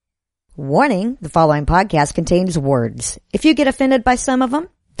Warning, the following podcast contains words. If you get offended by some of them,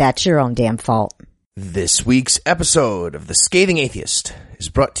 that's your own damn fault. This week's episode of The Scathing Atheist is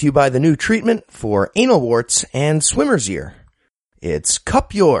brought to you by the new treatment for anal warts and swimmer's ear. It's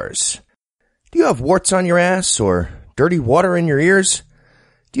Cup Yours. Do you have warts on your ass or dirty water in your ears?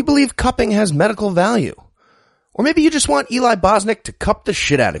 Do you believe cupping has medical value? Or maybe you just want Eli Bosnick to cup the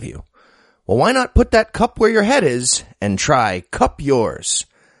shit out of you. Well, why not put that cup where your head is and try Cup Yours?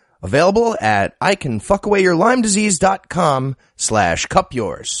 Available at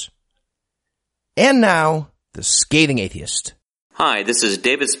icanfuckawayyourlymedisease.com/cupyours. And now, The Scathing Atheist. Hi, this is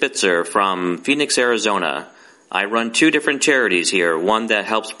David Spitzer from Phoenix, Arizona. I run two different charities here, one that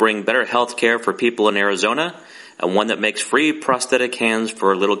helps bring better health care for people in Arizona, and one that makes free prosthetic hands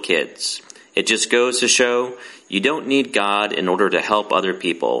for little kids. It just goes to show you don't need God in order to help other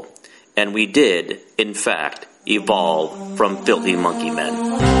people. And we did, in fact, evolve from filthy monkey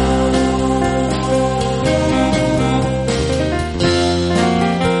men.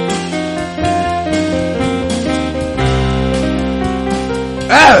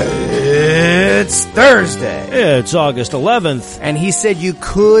 It's Thursday. It's August 11th. And he said you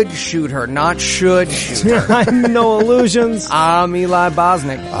could shoot her, not should shoot her. No illusions. I'm Eli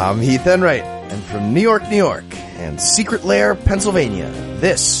Bosnick. I'm Heath Enright, and from New York, New York, and Secret Lair, Pennsylvania,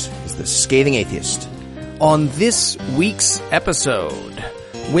 this is The Scathing Atheist. On this week's episode,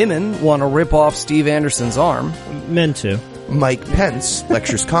 women want to rip off Steve Anderson's arm. Men too. Mike Pence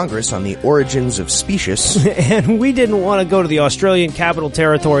lectures Congress on the origins of specious. And we didn't want to go to the Australian Capital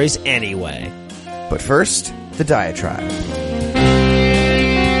Territories anyway. But first, the diatribe.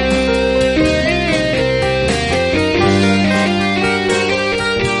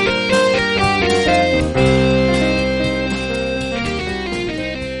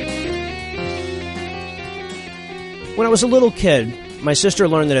 When I was a little kid, my sister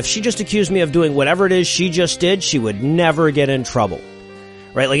learned that if she just accused me of doing whatever it is she just did, she would never get in trouble.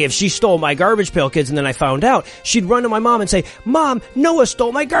 Right? Like if she stole my Garbage Pail Kids and then I found out, she'd run to my mom and say, "Mom, Noah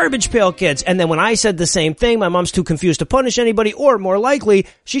stole my Garbage Pail Kids." And then when I said the same thing, my mom's too confused to punish anybody, or more likely,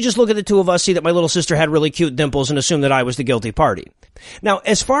 she'd just look at the two of us, see that my little sister had really cute dimples, and assume that I was the guilty party. Now,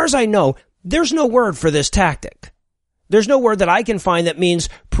 as far as I know, there's no word for this tactic. There's no word that I can find that means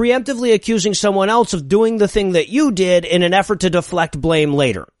preemptively accusing someone else of doing the thing that you did in an effort to deflect blame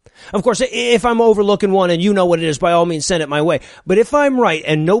later. Of course, if I'm overlooking one and you know what it is, by all means send it my way. But if I'm right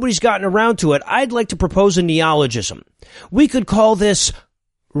and nobody's gotten around to it, I'd like to propose a neologism. We could call this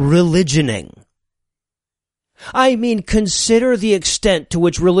religioning. I mean, consider the extent to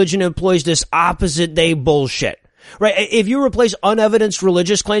which religion employs this opposite day bullshit. Right? If you replace unevidenced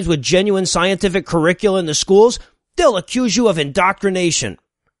religious claims with genuine scientific curricula in the schools, they'll accuse you of indoctrination.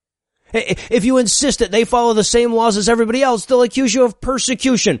 If you insist that they follow the same laws as everybody else, they'll accuse you of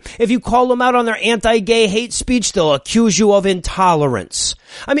persecution. If you call them out on their anti-gay hate speech, they'll accuse you of intolerance.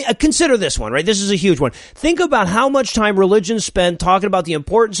 I mean, consider this one, right? This is a huge one. Think about how much time religions spend talking about the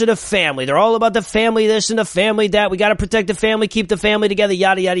importance of the family. They're all about the family this and the family that. We gotta protect the family, keep the family together,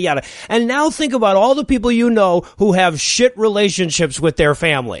 yada, yada, yada. And now think about all the people you know who have shit relationships with their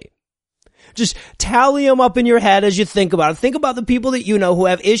family. Just tally them up in your head as you think about it. Think about the people that you know who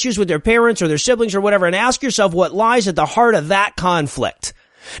have issues with their parents or their siblings or whatever, and ask yourself what lies at the heart of that conflict.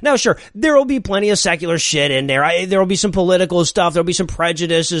 Now, sure, there will be plenty of secular shit in there. There will be some political stuff. There will be some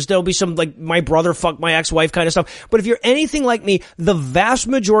prejudices. There will be some, like, my brother fucked my ex-wife kind of stuff. But if you're anything like me, the vast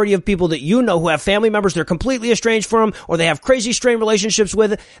majority of people that you know who have family members they're completely estranged from, or they have crazy strained relationships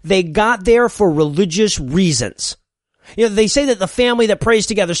with, they got there for religious reasons. You know, they say that the family that prays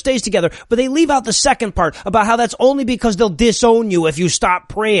together stays together, but they leave out the second part about how that's only because they'll disown you if you stop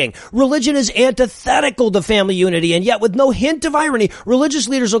praying. Religion is antithetical to family unity, and yet with no hint of irony, religious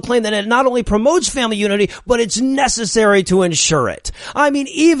leaders will claim that it not only promotes family unity, but it's necessary to ensure it. I mean,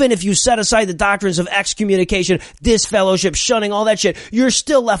 even if you set aside the doctrines of excommunication, disfellowship, shunning, all that shit, you're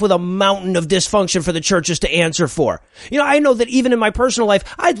still left with a mountain of dysfunction for the churches to answer for. You know, I know that even in my personal life,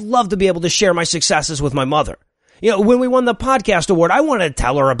 I'd love to be able to share my successes with my mother. You know, when we won the podcast award, I wanted to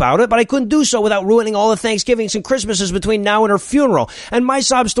tell her about it, but I couldn't do so without ruining all the Thanksgivings and Christmases between now and her funeral. And my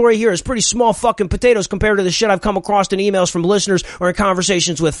sob story here is pretty small fucking potatoes compared to the shit I've come across in emails from listeners or in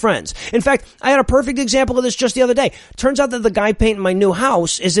conversations with friends. In fact, I had a perfect example of this just the other day. Turns out that the guy painting my new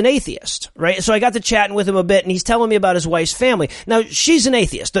house is an atheist, right? So I got to chatting with him a bit, and he's telling me about his wife's family. Now, she's an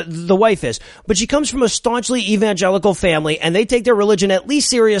atheist, the wife is, but she comes from a staunchly evangelical family, and they take their religion at least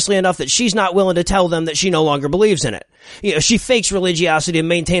seriously enough that she's not willing to tell them that she no longer believes in it. You know, she fakes religiosity to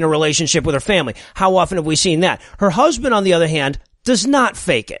maintain a relationship with her family. How often have we seen that? Her husband, on the other hand, does not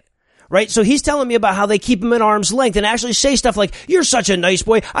fake it. Right? So he's telling me about how they keep him at arm's length and actually say stuff like, you're such a nice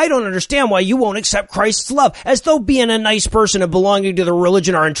boy. I don't understand why you won't accept Christ's love. As though being a nice person and belonging to the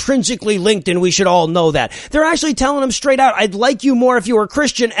religion are intrinsically linked, and we should all know that. They're actually telling him straight out, I'd like you more if you were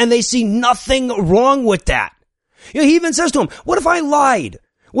Christian, and they see nothing wrong with that. You know, he even says to him, what if I lied?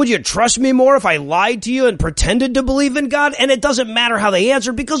 Would you trust me more if I lied to you and pretended to believe in God? And it doesn't matter how they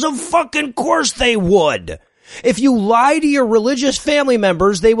answered, because of fucking course they would. If you lie to your religious family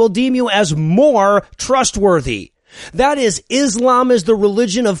members, they will deem you as more trustworthy. That is, Islam is the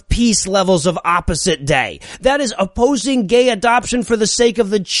religion of peace levels of opposite day. That is opposing gay adoption for the sake of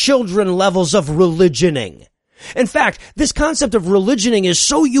the children levels of religioning. In fact, this concept of religioning is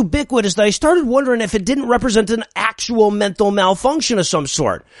so ubiquitous that I started wondering if it didn't represent an actual mental malfunction of some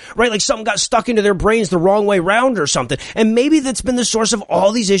sort, right? Like something got stuck into their brains the wrong way round or something. And maybe that's been the source of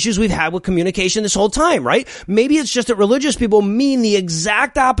all these issues we've had with communication this whole time, right? Maybe it's just that religious people mean the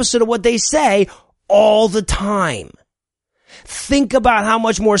exact opposite of what they say all the time. Think about how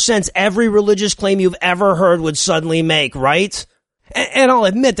much more sense every religious claim you've ever heard would suddenly make, right? And I'll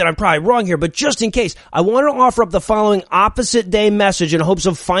admit that I'm probably wrong here, but just in case, I want to offer up the following opposite day message in hopes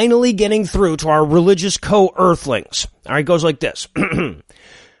of finally getting through to our religious co-earthlings. All right, it goes like this.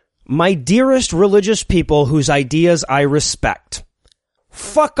 My dearest religious people whose ideas I respect,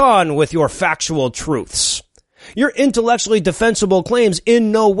 fuck on with your factual truths. Your intellectually defensible claims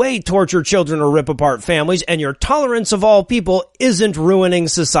in no way torture children or rip apart families, and your tolerance of all people isn't ruining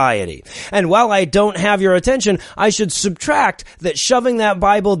society. And while I don't have your attention, I should subtract that shoving that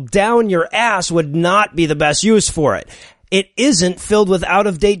Bible down your ass would not be the best use for it. It isn't filled with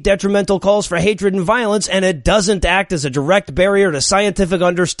out-of-date detrimental calls for hatred and violence, and it doesn't act as a direct barrier to scientific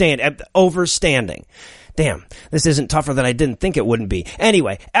overstanding. Damn, this isn't tougher than I didn't think it wouldn't be.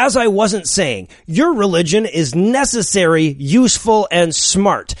 Anyway, as I wasn't saying, your religion is necessary, useful, and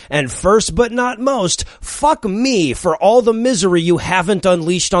smart. And first but not most, fuck me for all the misery you haven't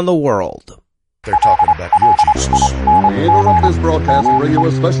unleashed on the world. They're talking about your Jesus. We interrupt this broadcast and bring you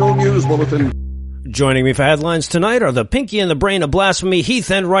a special news bulletin. Joining me for headlines tonight are the Pinky and the Brain of Blasphemy,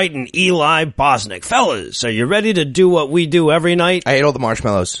 Heath Enright and Eli Bosnick. Fellas, are you ready to do what we do every night? I ate all the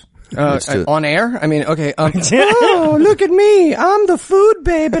marshmallows. On air? I mean, okay. Oh, look at me. I'm the food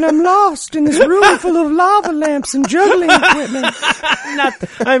babe and I'm lost in this room full of lava lamps and juggling equipment.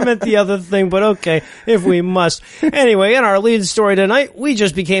 I meant the other thing, but okay, if we must. Anyway, in our lead story tonight, we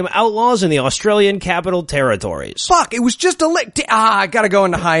just became outlaws in the Australian Capital Territories. Fuck, it was just a lick. I gotta go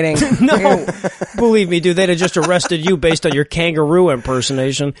into hiding. No, believe me, dude, they'd have just arrested you based on your kangaroo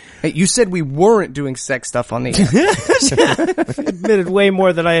impersonation. Hey, you said we weren't doing sex stuff on the air. Admitted way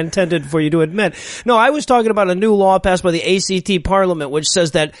more than I intended for you to admit. No, I was talking about a new law passed by the ACT Parliament which says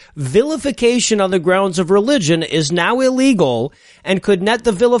that vilification on the grounds of religion is now illegal and could net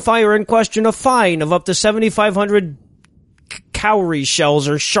the vilifier in question a fine of up to 7,500 cowrie shells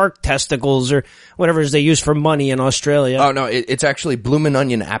or shark testicles or whatever it is they use for money in Australia. Oh, no, it's actually Bloomin'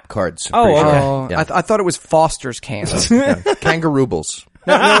 Onion app cards. Oh, okay. Oh, yeah. I thought it was Foster's cans. Kangaroobles.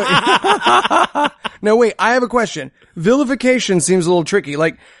 No, wait, I have a question. Vilification seems a little tricky.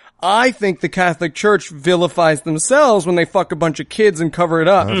 Like, I think the Catholic Church vilifies themselves when they fuck a bunch of kids and cover it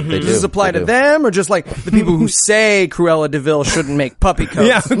up. They Does do. this apply They to do. them, or just like the people who say Cruella de Vil shouldn't make puppy coats?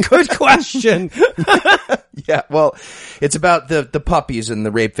 Yeah, good question. Yeah, well, it's about the puppies and the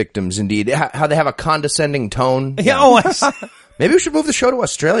rape victims, indeed. How they have a condescending tone. Yeah, oh, Maybe we should move the show to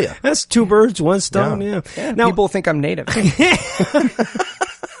Australia. that's two birds, one stone, yeah. Now, People think I'm native.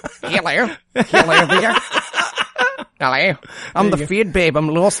 Hello. Hello there. Hello. I'm the feed babe. I'm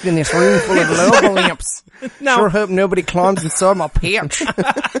lost in this room full of lava lamps. Sure hope nobody climbs inside my pouch.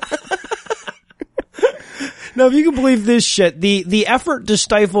 Now, if you can believe this shit, the effort to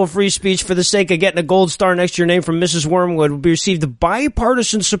stifle free speech for the sake of getting a gold star next to your name from Mrs. Wormwood received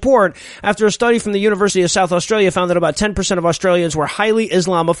bipartisan support after a study from the University of South Australia found that about 10% of Australians were highly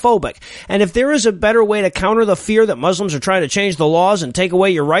Islamophobic. And if there is a better way to counter the fear that Muslims are trying to change the laws and take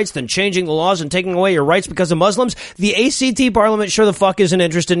away your rights than changing the laws and taking away your rights because of Muslims, the ACT Parliament sure the fuck isn't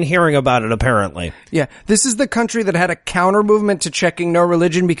interested in hearing about it, apparently. Yeah, this is the country that had a counter movement to checking no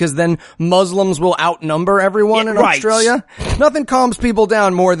religion because then Muslims will outnumber everyone in right. Australia. Nothing calms people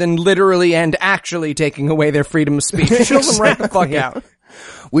down more than literally and actually taking away their freedom of speech. Chill them right the fuck out.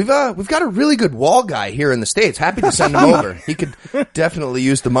 We've got a really good wall guy here in the States. Happy to send him over. He could definitely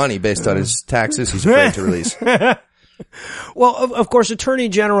use the money based on his taxes he's afraid to release. Well, of course, Attorney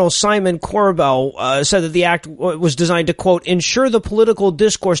General Simon Corbell said that the act was designed to, quote, ensure the political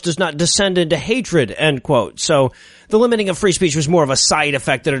discourse does not descend into hatred, end quote. So the limiting of free speech was more of a side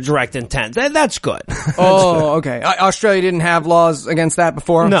effect than a direct intent. That's good. Oh, okay. Australia didn't have laws against that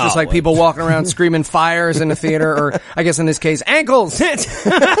before? No. Just like people walking around screaming fires in the theater, or I guess in this case, ankles.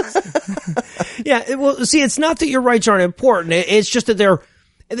 Yeah, well, see, it's not that your rights aren't important. It's just that they're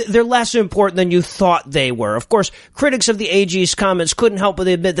less important than you thought they were. Of course, critics of the AG's comments couldn't help but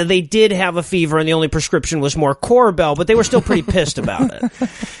admit that they did have a fever and the only prescription was more Corbell, but they were still pretty pissed about it.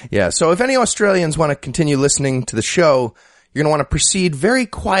 Yeah, so if any Australians want to continue listening to the show, you're going to want to proceed very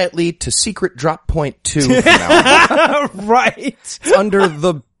quietly to secret drop point 2 from now on. Right. Under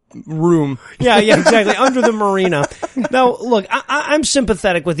the room. Yeah, exactly. Under the marina. Now, look, I'm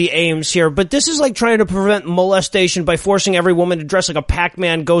sympathetic with the aims here, but this is like trying to prevent molestation by forcing every woman to dress like a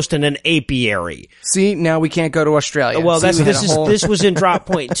Pac-Man ghost in an apiary. See, now we can't go to Australia. Well, See, this was in drop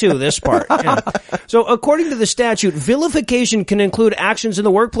point 2, this part. Yeah. So, according to the statute, vilification can include actions in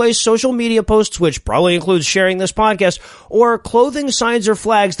the workplace, social media posts, which probably includes sharing this podcast, or clothing signs or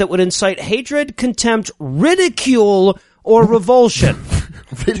flags that would incite hatred, contempt, ridicule, or revulsion.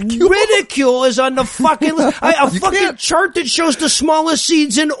 Ridicule is on the fucking list. A fucking chart that shows the smallest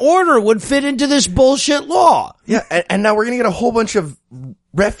seeds in order would fit into this bullshit law. Yeah, and now we're going to get a whole bunch of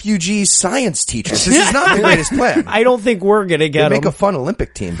refugee science teachers. This is not the greatest plan. I don't think we're going to get They make them. a fun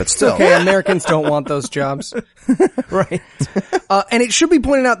Olympic team, but still. Okay, Americans don't want those jobs. Right. And it should be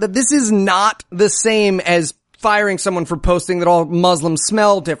pointed out that this is not the same as firing someone for posting that all Muslims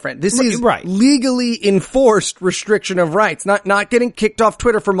smell different. This is right. legally enforced restriction of rights, not getting kicked off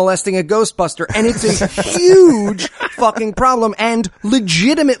Twitter for molesting a Ghostbuster. And it's a huge fucking problem and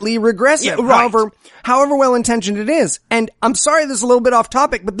legitimately regressive. Yeah, right. However well-intentioned it is. And I'm sorry this is a little bit off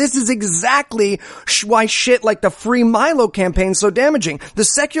topic, but this is exactly why shit like the Free Milo campaign is so damaging. The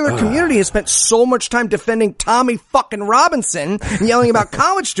secular community has spent so much time defending Tommy fucking Robinson and yelling about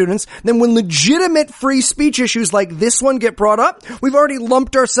college students, then when legitimate free speech issues like this one get brought up, we've already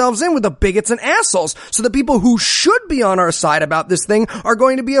lumped ourselves in with the bigots and assholes. So the people who should be on our side about this thing are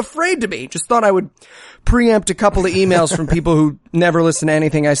going to be afraid to be. Just thought I would preempt a couple of emails from people who never listen to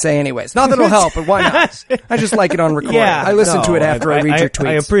anything I say anyways. Not that it'll help, but why not? I just like it on recording. Yeah, I listen to it after I read your tweets.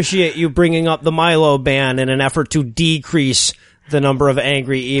 I appreciate you bringing up the Milo ban in an effort to decrease the number of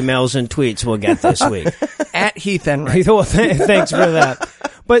angry emails and tweets we'll get this week. At Heath Henry. Well, thanks for that.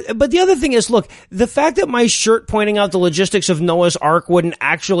 But the other thing is, look, the fact that my shirt pointing out the logistics of Noah's Ark wouldn't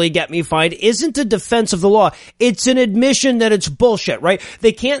actually get me fined isn't a defense of the law. It's an admission that it's bullshit, right?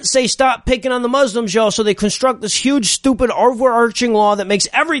 They can't say stop picking on the Muslims, y'all, so they construct this huge, stupid, overarching law that makes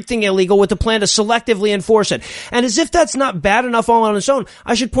everything illegal with the plan to selectively enforce it. And as if that's not bad enough all on its own,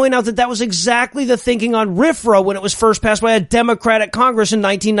 I should point out that that was exactly the thinking on RFRA when it was first passed by a Democratic Congress in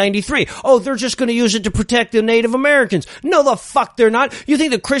 1993. Oh, they're just going to use it to protect the Native Americans. No, the fuck they're not. You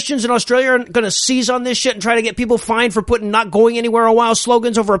think the Christians in Australia are going to seize on this shit and try to get people fined for putting not going anywhere a while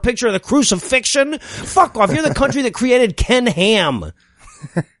slogans over a picture of the crucifixion? Fuck off. You're the country that created Ken Ham.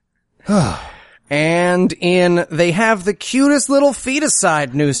 And they have the cutest little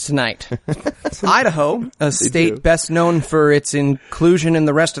feticide news tonight. Idaho, a state best known for its inclusion in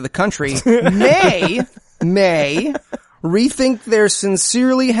the rest of the country, may rethink their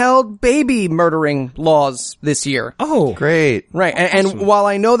sincerely held baby murdering laws this year. Oh, Great. Right. And while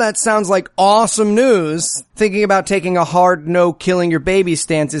I know that sounds like awesome news, thinking about taking a hard no killing your baby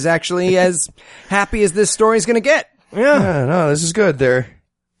stance is actually as happy as this story is going to get. Yeah, no, this is good. They're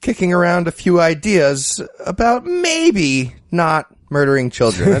kicking around a few ideas about maybe not murdering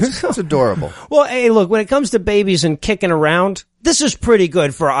children. That's adorable. Well, hey, look, when it comes to babies and kicking around, this is pretty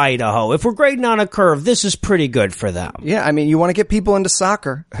good for Idaho. If we're grading on a curve, this is pretty good for them. Yeah, I mean, you want to get people into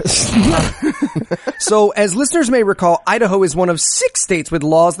soccer. So, as listeners may recall, Idaho is one of 6 states with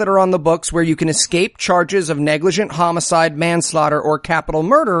laws that are on the books where you can escape charges of negligent homicide, manslaughter, or capital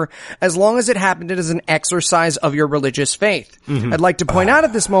murder as long as it happened as an exercise of your religious faith. Mm-hmm. I'd like to point out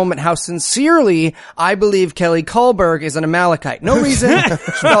at this moment how sincerely I believe Kelly Kullberg is an Amalekite. No reason to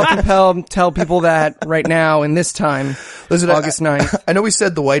feel compelled to tell people that right now in this time. Listen, August 9th. I know we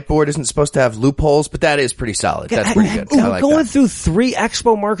said the whiteboard isn't supposed to have loopholes, but that is pretty solid. That's pretty good. I We're like going that. through 3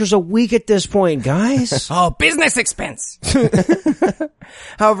 expo markers a week at this point, guys. Oh, business expense.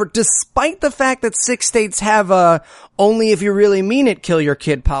 However, despite the fact that 6 states have a only if you really mean it kill your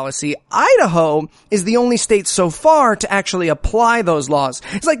kid policy, Idaho is the only state so far to actually apply those laws.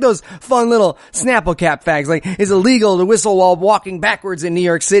 It's like those fun little Snapple cap fags, like it's illegal to whistle while walking backwards in New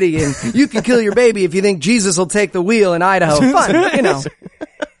York City, and you can kill your baby if you think Jesus will take the wheel in Idaho. Fun, you know.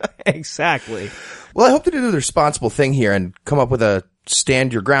 Exactly. Well, I hope they do the responsible thing here and come up with a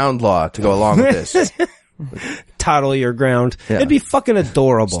stand your ground law to go along with this. Toddle your ground. Yeah. It'd be fucking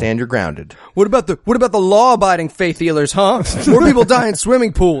adorable. Stand your grounded. What about the law-abiding faith healers, huh? More people die in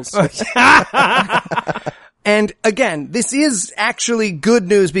swimming pools. And again, this is actually good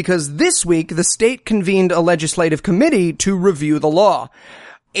news because this week the state convened a legislative committee to review the law.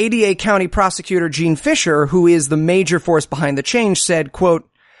 ADA County Prosecutor Gene Fisher, who is the major force behind the change, said, quote,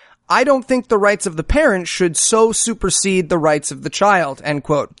 I don't think the rights of the parent should so supersede the rights of the child, end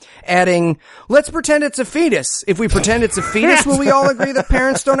quote. Adding, let's pretend it's a fetus. If we pretend it's a fetus, will we all agree that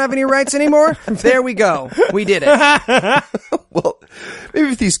parents don't have any rights anymore? There we go. We did it. Well, maybe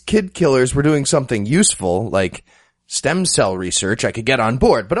if these kid killers were doing something useful, like stem cell research, I could get on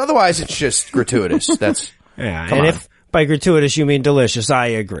board. But otherwise, it's just gratuitous. That's, Yeah, come and on. if by gratuitous you mean delicious, I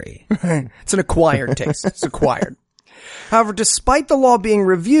agree. It's an acquired taste. It's acquired. However, despite the law being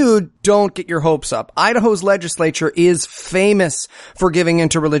reviewed, don't get your hopes up. Idaho's legislature is famous for giving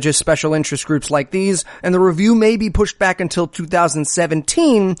into religious special interest groups like these, and the review may be pushed back until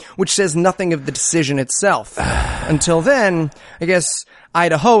 2017, which says nothing of the decision itself. Until then, I guess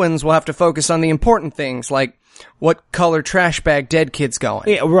Idahoans will have to focus on the important things, like what color trash bag dead kids going.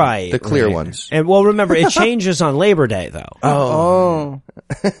 Yeah, right. The clear right. ones. And well, remember, it changes on Labor Day, though. Oh.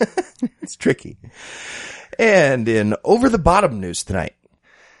 It's tricky. And in over-the-bottom news tonight,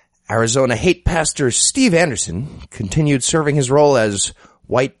 Arizona hate pastor Steve Anderson continued serving his role as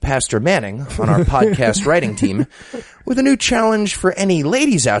White Pastor Manning on our podcast writing team with a new challenge for any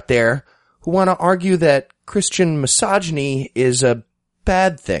ladies out there who want to argue that Christian misogyny is a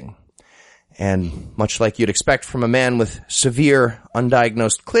bad thing. And much like you'd expect from a man with severe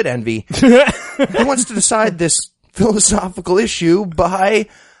undiagnosed clit envy, he wants to decide this philosophical issue by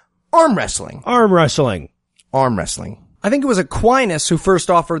arm wrestling. Arm wrestling. Arm wrestling. I think it was Aquinas who first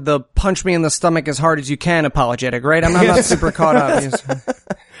offered the punch me in the stomach as hard as you can apologetic, right? I'm not super caught up.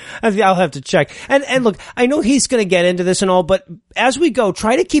 I'll have to check. And look, I know he's going to get into this and all, but as we go,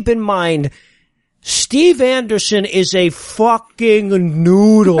 try to keep in mind, Steve Anderson is a fucking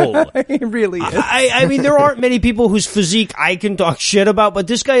noodle. He really is. I mean, there aren't many people whose physique I can talk shit about, but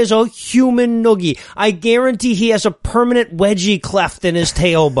this guy is a human noogie. I guarantee he has a permanent wedgie cleft in his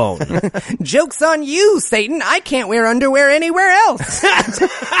tailbone. Joke's on you, Satan. I can't wear underwear anywhere else.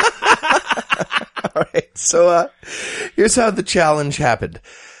 All right. So, here's how the challenge happened.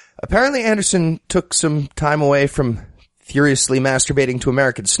 Apparently Anderson took some time away from furiously masturbating to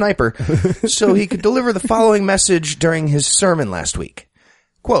American Sniper so he could deliver the following message during his sermon last week.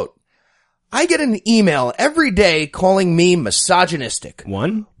 Quote, I get an email every day calling me misogynistic.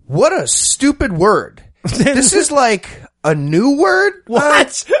 One? What a stupid word. This is like a new word?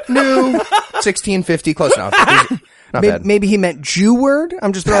 What? New. 1650, close enough. Not bad. Maybe he meant Jew word?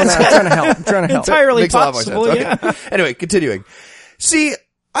 I'm just throwing that. I'm trying to help. Entirely Makes a lot more possible, sense. yeah. Okay. Anyway, continuing. See,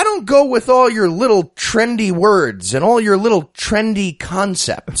 I don't go with all your little trendy words and all your little trendy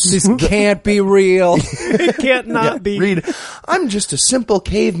concepts. This can't be real. It can't not be. Read, I'm just a simple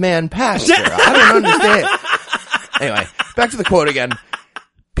caveman pastor. I don't understand. Anyway, back to the quote again.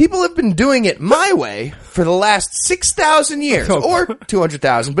 People have been doing it my way for the last 6,000 years, or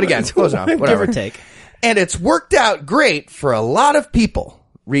 200,000, but again, close enough, whatever. Give or take. And it's worked out great for a lot of people.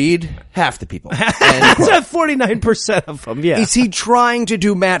 Read half the people. That's at 49% of them, yeah. Is he trying to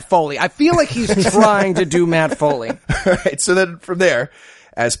do Matt Foley? I feel like he's trying to do Matt Foley. All right, so then from there,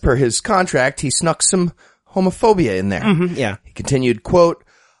 as per his contract, he snuck some homophobia in there. Yeah. He continued, quote,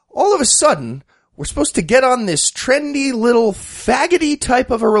 all of a sudden, we're supposed to get on this trendy little faggoty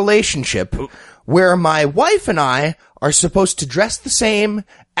type of a relationship where my wife and I are supposed to dress the same,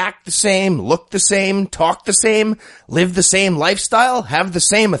 act the same, look the same, talk the same, live the same lifestyle, have the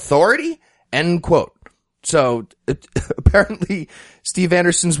same authority, end quote. So, apparently, Steve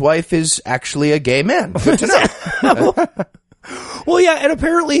Anderson's wife is actually a gay man. Good to know. Well, yeah, and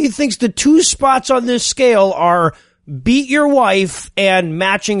apparently he thinks the two spots on this scale are beat your wife and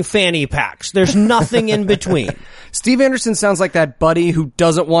matching fanny packs. There's nothing in between. Steve Anderson sounds like that buddy who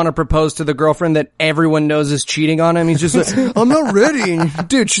doesn't want to propose to the girlfriend that everyone knows is cheating on him. He's just like, I'm not ready.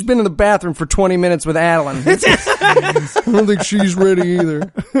 Dude, she's been in the bathroom for 20 minutes with Adeline. I don't think she's ready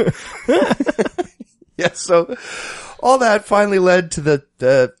either. Yeah, so all that finally led to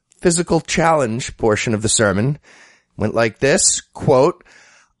the physical challenge portion of the sermon. Went like this, quote,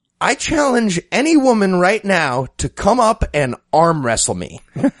 I challenge any woman right now to come up and arm wrestle me.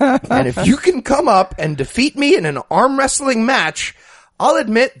 And if you can come up and defeat me in an arm wrestling match, I'll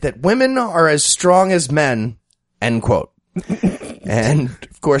admit that women are as strong as men, end quote. And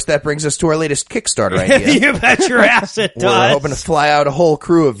course, that brings us to our latest Kickstarter idea. You bet your ass it does. We're hoping to fly out a whole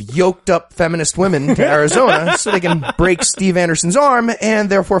crew of yoked-up feminist women to Arizona so they can break Steve Anderson's arm and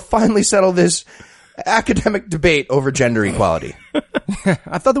therefore finally settle this academic debate over gender equality.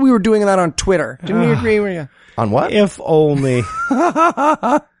 I thought that we were doing that on Twitter. Didn't we agree? Were you? On what? If only.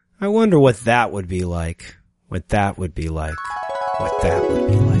 I wonder what that would be like.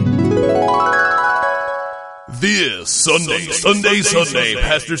 This Sunday,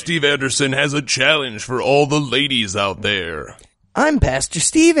 Pastor Steve Anderson has a challenge for all the ladies out there. I'm Pastor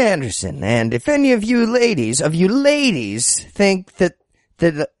Steve Anderson, and if any of you ladies think that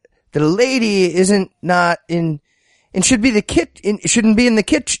a lady isn't not in and should be shouldn't be in the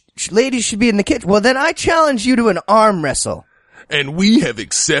kitchen, ladies should be in the kitchen, well then I challenge you to an arm wrestle. And we have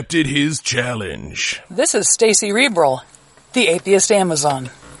accepted his challenge. This is Stacy Rebrel, the Atheist Amazon.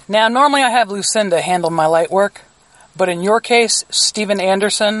 Now, normally I have Lucinda handle my light work, but in your case, Stephen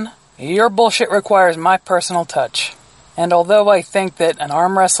Anderson, your bullshit requires my personal touch. And although I think that an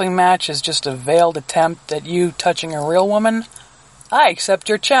arm wrestling match is just a veiled attempt at you touching a real woman, I accept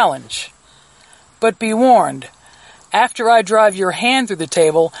your challenge. But be warned, after I drive your hand through the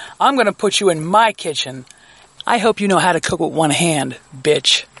table, I'm going to put you in my kitchen. I hope you know how to cook with one hand,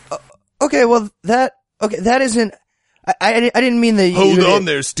 bitch. Okay, that isn't... I didn't mean that. Hold on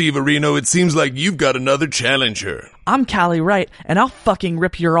there, Steve Areno. It seems like you've got another challenger. I'm Callie Wright, and I'll fucking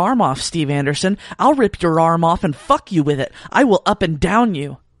rip your arm off, Steve Anderson. I'll rip your arm off and fuck you with it. I will up and down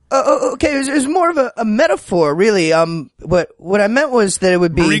you. Okay, it was more of a metaphor, really. What I meant was that it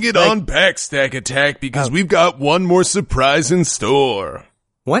would be... Bring it on back, Stack Attack, because we've got one more surprise in store.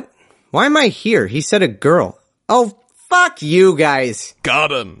 What? Why am I here? He said a girl. Oh, fuck you guys.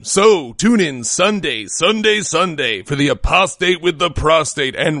 Got him. So, tune in Sunday for the apostate with the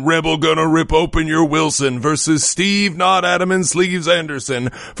prostate and Rebel gonna rip open your Wilson versus Steve Not Adam and Sleeves Anderson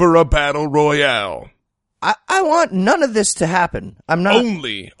for a battle royale. I want none of this to happen. I'm not...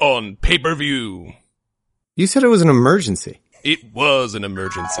 Only on pay-per-view. You said it was an emergency. It was an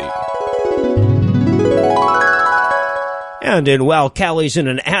emergency. And in While Callie's in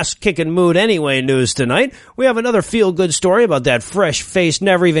an ass-kicking mood anyway news tonight, we have another feel-good story about that fresh-faced,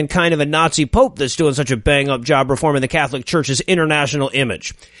 never even kind of a Nazi pope that's doing such a bang-up job reforming the Catholic Church's international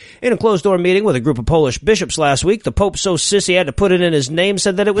image. In a closed-door meeting with a group of Polish bishops last week, the Pope, so sissy he had to put it in his name,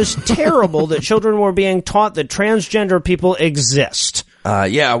 said that it was terrible that children were being taught that transgender people exist.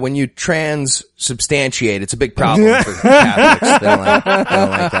 Yeah, when you transubstantiate, it's a big problem for Catholics. They don't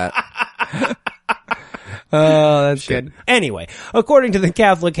like that. Oh, that's good. Anyway, according to the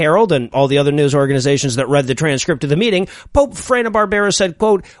Catholic Herald and all the other news organizations that read the transcript of the meeting, Pope Frana Barbera said,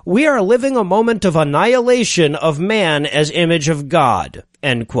 quote, "We are living a moment of annihilation of man as image of God,"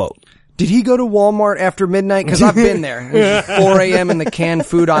 end quote. Did he go to Walmart after midnight? Because I've been there. It was 4 a.m. in the canned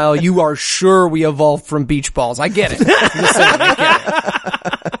food aisle. You are sure we evolved from beach balls. I get it. I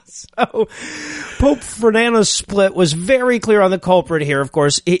get it. So, Pope Fernando's split was very clear on the culprit here, of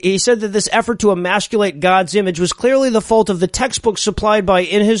course. He said that this effort to emasculate God's image was clearly the fault of the textbook supplied by,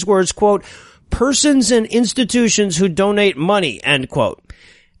 in his words, quote, "persons and institutions who donate money," end quote.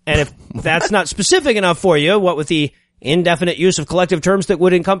 And if that's not specific enough for you, what with the indefinite use of collective terms that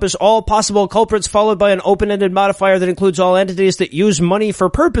would encompass all possible culprits followed by an open-ended modifier that includes all entities that use money for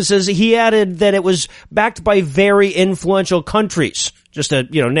purposes, he added that it was backed by very influential countries, just to,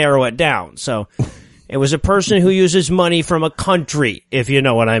 narrow it down. So it was a person who uses money from a country, if you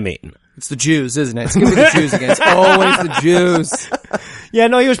know what I mean. It's the Jews, isn't it? It's gonna be the Jews again. It's always the Jews. Yeah,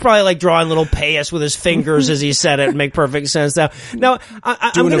 no, he was probably drawing little payas with his fingers as he said it. It make perfect sense. Now,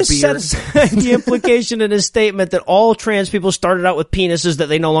 I'm going to set aside the implication in his statement that all trans people started out with penises that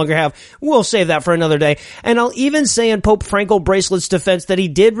they no longer have. We'll save that for another day. And I'll even say in Pope Franco Bracelet's defense that he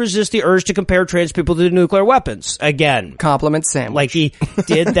did resist the urge to compare trans people to nuclear weapons. Again. Compliment sandwich. Like he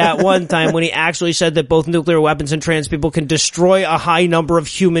did that one time when he actually said that both nuclear weapons and trans people can destroy a high number of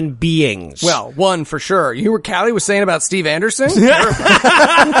human beings. Well, one for sure. You hear what Callie was saying about Steve Anderson?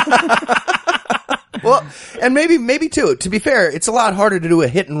 Well, and maybe too. To be fair, it's a lot harder to do a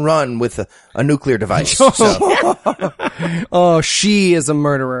hit and run with a nuclear device. So. Oh, she is a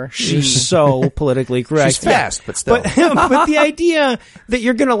murderer. She's so politically correct. She's fast, but still. But the idea that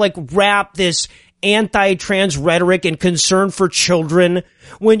you're gonna wrap this anti-trans rhetoric and concern for children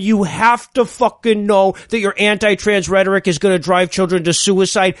when you have to fucking know that your anti-trans rhetoric is going to drive children to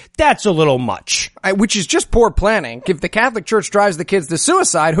suicide? That's a little much. Which is just poor planning. If the Catholic Church drives the kids to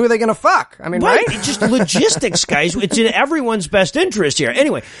suicide, who are they going to fuck? I mean, right? It's just logistics, guys. It's in everyone's best interest here.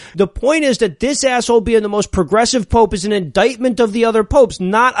 Anyway, the point is that this asshole being the most progressive pope is an indictment of the other popes,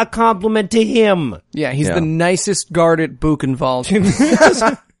 not a compliment to him. Yeah, he's the nicest guard at Buchenwald.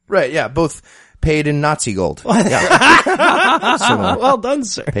 Right, yeah, both paid in Nazi gold. Yeah. So, well done,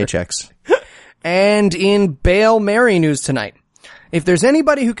 sir. Paychecks. And in Bail Mary news tonight, if there's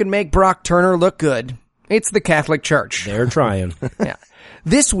anybody who can make Brock Turner look good, it's the Catholic Church. They're trying. Yeah.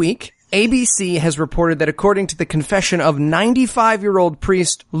 This week, ABC has reported that according to the confession of 95-year-old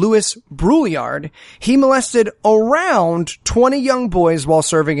priest Louis Brouillard, he molested around 20 young boys while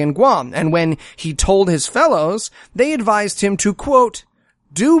serving in Guam. And when he told his fellows, they advised him to, quote,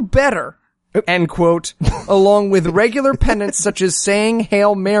 do better, end quote, along with regular penance such as saying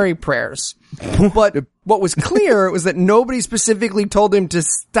Hail Mary prayers. But what was clear was that nobody specifically told him to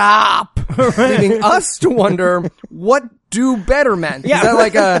stop, leaving us to wonder what do better meant. Yeah. Is that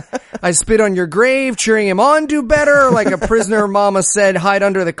like a I spit on your grave, cheering him on, do better, or like a prisoner mama said hide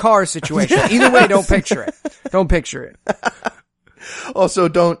under the car situation? Either way, don't picture it. Don't picture it. Also,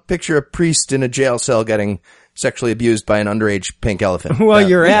 don't picture a priest in a jail cell getting sexually abused by an underage pink elephant. Well,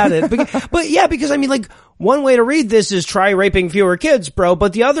 you're at it. But yeah, because I mean, like, one way to read this is try raping fewer kids, bro.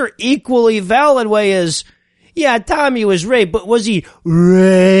 But the other equally valid way is, yeah, Tommy was raped, but was he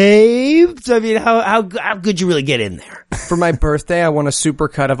raped? I mean, how could you really get in there? For my birthday, I want a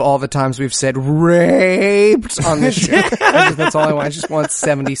supercut of all the times we've said raped on this show. That's all I want. I just want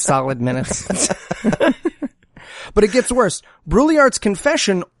 70 solid minutes. But it gets worse. Brouillard's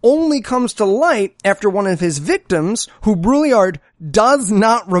confession only comes to light after one of his victims, who Brouillard does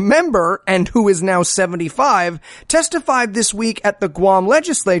not remember and who is now 75, testified this week at the Guam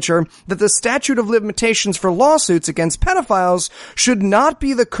legislature that the statute of limitations for lawsuits against pedophiles should not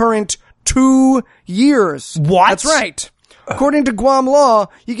be the current 2 years. What? That's right. According to Guam law,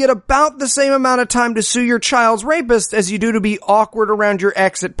 you get about the same amount of time to sue your child's rapist as you do to be awkward around your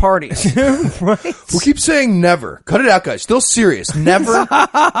ex at parties. Right? We'll keep saying never. Cut it out, guys. Still serious. Never.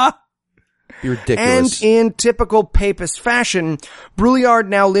 You're ridiculous. And in typical papist fashion, Brouillard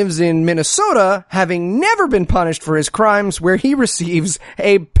now lives in Minnesota, having never been punished for his crimes, where he receives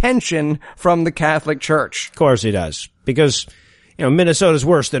a pension from the Catholic Church. Of course he does. Because, you know, Minnesota's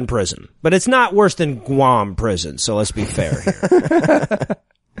worse than prison. But it's not worse than Guam prison, so let's be fair here.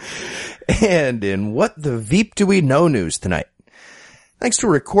 And in What the Veep Do We Know news tonight. Thanks to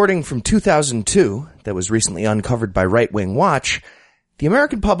a recording from 2002 that was recently uncovered by Right Wing Watch, the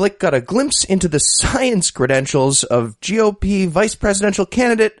American public got a glimpse into the science credentials of GOP vice presidential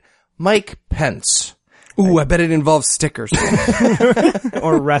candidate Mike Pence. Ooh, I bet it involves stickers.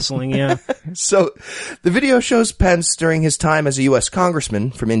 Or wrestling, yeah. So, the video shows Pence during his time as a U.S.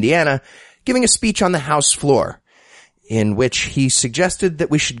 congressman from Indiana giving a speech on the House floor, in which he suggested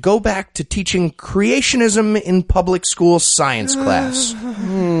that we should go back to teaching creationism in public school science class.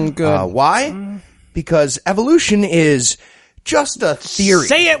 Good. Why? Because evolution is just a theory.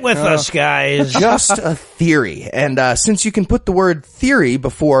 Say it with us, guys. Just a theory. And since you can put the word theory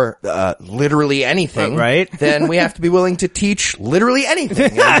before literally anything, right? Then we have to be willing to teach literally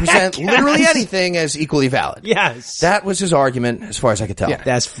anything and present literally anything as equally valid. Yes. That was his argument as far as I could tell. Yeah.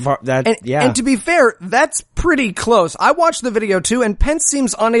 That's far, And to be fair, that's pretty close. I watched the video too, and Pence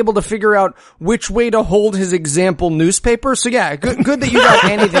seems unable to figure out which way to hold his example newspaper. So yeah, good that you got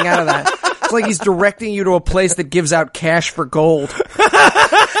anything out of that. It's like he's directing you to a place that gives out cash for gold. It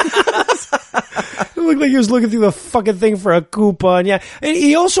looked like he was looking through the fucking thing for a coupon, yeah. And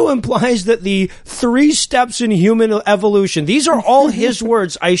he also implies that the 3 steps in human evolution, these are all his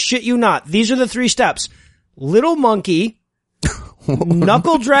words, I shit you not. These are the 3 steps. Little monkey,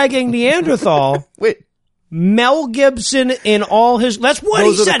 knuckle-dragging Neanderthal, Wait. Mel Gibson in all his... That's what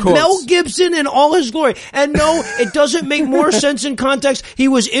Those he are the said. quotes. Mel Gibson in all his glory. And no, it doesn't make more sense in context. He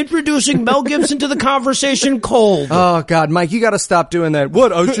was introducing Mel Gibson to the conversation cold. Oh God, Mike, you gotta stop doing that.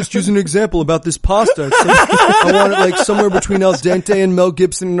 What? I was just using an example about this pasta. So I want it like somewhere between al dente and Mel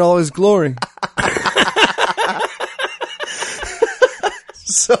Gibson in all his glory.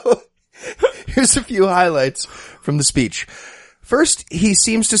 So, here's a few highlights from the speech. First, he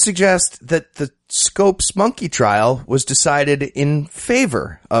seems to suggest that the Scopes monkey trial was decided in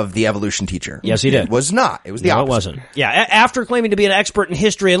favor of the evolution teacher. Yes, he did. It was not. It was the opposite. It wasn't. Yeah, after claiming to be an expert in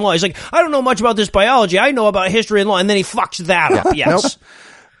history and law, he's like, I don't know much about this biology. I know about history and law. And then he fucks that up. Yes. Nope.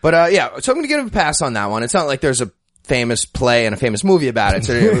 But, so I'm going to give him a pass on that one. It's not like there's a famous play and a famous movie about it,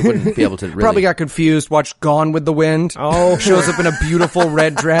 so it wouldn't be able to really... Probably got confused, watched Gone with the Wind. Oh. Shows up in a beautiful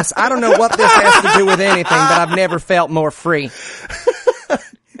red dress. I don't know what this has to do with anything, but I've never felt more free.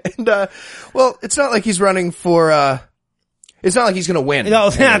 And, well, it's not like he's running for, it's not like he's gonna win. No,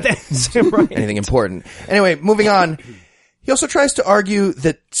 that's right. Anything important. Anyway, moving on. He also tries to argue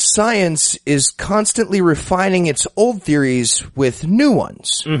that science is constantly refining its old theories with new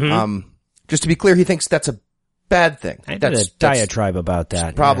ones. Mm-hmm. Just to be clear, he thinks that's a bad thing. I did a diatribe about that.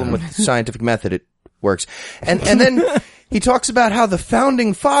 The problem with the scientific method, it works. And then he talks about how the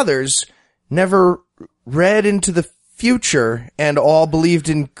founding fathers never read into the future and all believed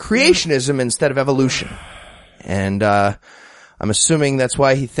in creationism instead of evolution. And, I'm assuming that's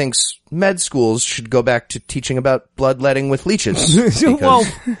why he thinks med schools should go back to teaching about bloodletting with leeches. Well,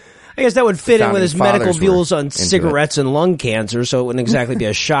 I guess that would fit in with his medical views on into cigarettes and lung cancer, so it wouldn't exactly be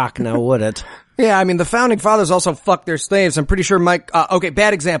a shock now, would it? Yeah, I mean, the founding fathers also fucked their slaves. I'm pretty sure Mike, okay,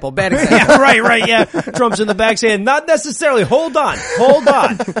 bad example. Yeah, right, yeah. Trump's in the back saying, not necessarily, hold on.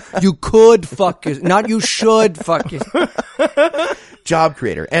 You could fuck your, not you should fuck your. Job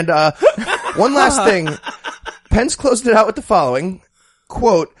creator. And, one last thing. Pence closed it out with the following,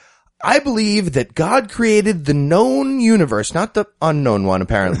 quote, I believe that God created the known universe, not the unknown one,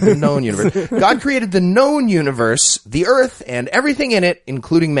 apparently, the known universe. God created the known universe, the earth, and everything in it,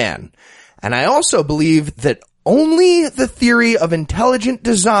 including man. And I also believe that only the theory of intelligent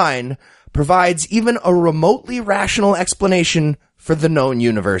design provides even a remotely rational explanation for the known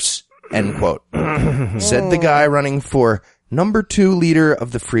universe, end quote. Said the guy running for number 2 leader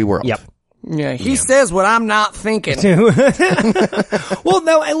of the free world. Yep. Yeah, he says what I'm not thinking. Well,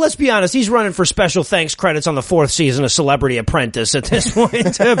 no, let's be honest. He's running for special thanks credits on the 4th season of Celebrity Apprentice at this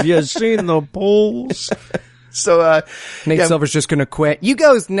point. Have you seen the polls? So, Nate Silver's just gonna quit. You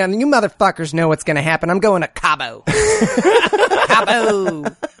motherfuckers know what's gonna happen. I'm going to Cabo. Cabo.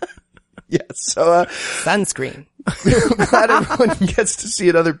 Yeah, so, sunscreen. Glad everyone gets to see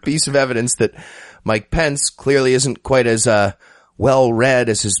another piece of evidence that Mike Pence clearly isn't quite as, well read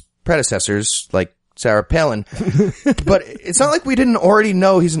as his predecessors, like Sarah Palin. But it's not like we didn't already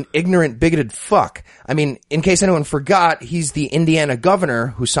know he's an ignorant, bigoted fuck. I mean, in case anyone forgot, he's the Indiana governor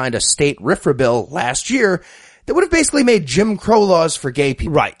who signed a state RFRA bill last year that would have basically made Jim Crow laws for gay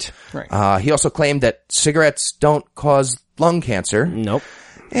people. Right. He also claimed that cigarettes don't cause lung cancer. Nope.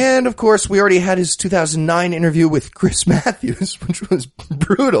 And, of course, we already had his 2009 interview with Chris Matthews, which was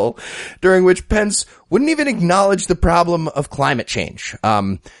brutal, during which Pence wouldn't even acknowledge the problem of climate change.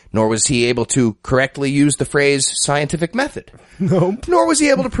 Nor was he able to correctly use the phrase scientific method. Nope. Nor was he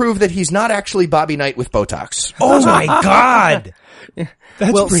able to prove that he's not actually Bobby Knight with Botox. Oh my God!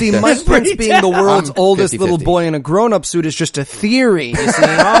 Well, see, Mike Pence being the world's oldest 50-50. little boy in a grown-up suit is just a theory, you see?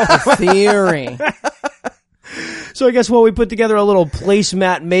 A theory. So I guess while we put together a little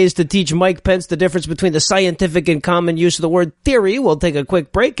placemat maze to teach Mike Pence the difference between the scientific and common use of the word theory, we'll take a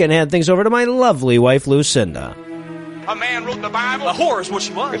quick break and hand things over to my lovely wife, Lucinda. A man wrote the Bible. A whore is what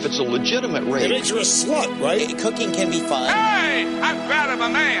she was. If it's a legitimate rape, It makes you a slut, right? Cooking can be fun. Hey, I'm proud of a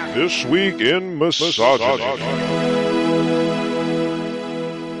man. This week in misogyny.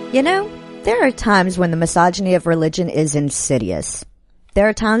 You know, there are times when the misogyny of religion is insidious. There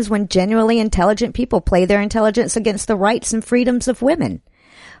are times when genuinely intelligent people play their intelligence against the rights and freedoms of women.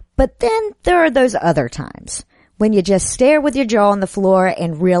 But then there are those other times when you just stare with your jaw on the floor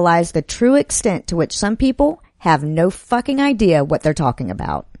and realize the true extent to which some people have no fucking idea what they're talking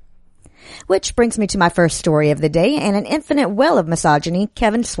about. Which brings me to my first story of the day and an infinite well of misogyny,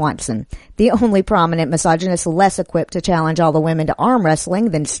 Kevin Swanson, the only prominent misogynist less equipped to challenge all the women to arm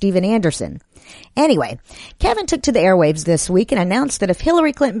wrestling than Steven Anderson. Anyway, Kevin took to the airwaves this week and announced that if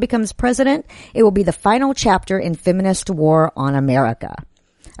Hillary Clinton becomes president, it will be the final chapter in feminist war on America.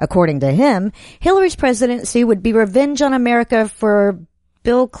 According to him, Hillary's presidency would be revenge on America for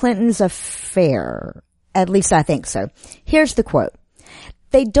Bill Clinton's affair. At least I think so. Here's the quote.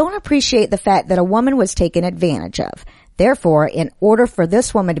 They don't appreciate the fact that a woman was taken advantage of. Therefore, in order for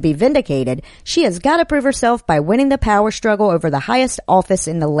this woman to be vindicated, she has got to prove herself by winning the power struggle over the highest office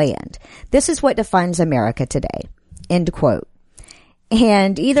in the land. This is what defines America today. End quote.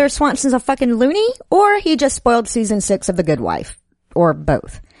 And either Swanson's a fucking loony, or he just spoiled season 6 of The Good Wife. Or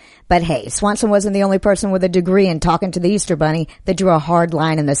both. But hey, Swanson wasn't the only person with a degree in talking to the Easter Bunny that drew a hard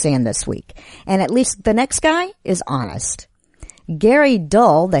line in the sand this week. And at least the next guy is honest. Gary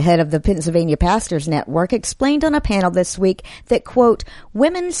Dull, the head of the Pennsylvania Pastors Network, explained on a panel this week that, quote,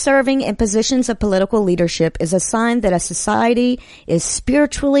 women serving in positions of political leadership is a sign that a society is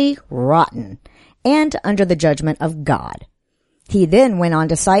spiritually rotten and under the judgment of God. He then went on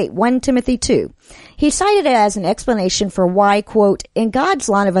to cite 1 Timothy 2. He cited it as an explanation for why, quote, in God's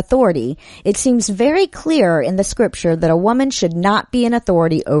line of authority, it seems very clear in the scripture that a woman should not be an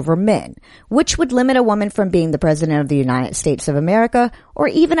authority over men, which would limit a woman from being the president of the United States of America or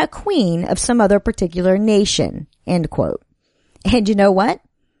even a queen of some other particular nation, end quote. And you know what?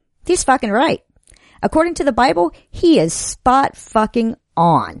 He's fucking right. According to the Bible, he is spot fucking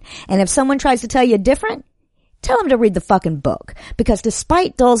on. And if someone tries to tell you different, tell them to read the fucking book. Because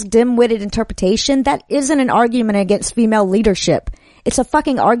despite Dull's dim-witted interpretation, that isn't an argument against female leadership. It's a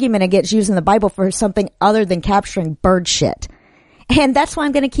fucking argument against using the Bible for something other than capturing bird shit. And that's why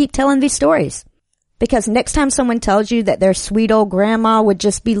I'm going to keep telling these stories. Because next time someone tells you that their sweet old grandma would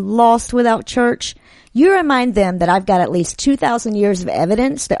just be lost without church, you remind them that I've got at least 2,000 years of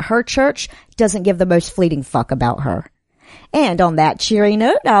evidence that her church doesn't give the most fleeting fuck about her. And on that cheery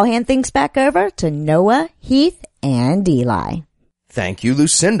note, I'll hand things back over to Noah, Heath, and Eli. Thank you,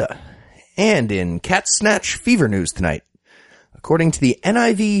 Lucinda. And in Cat Snatch Fever news tonight, according to the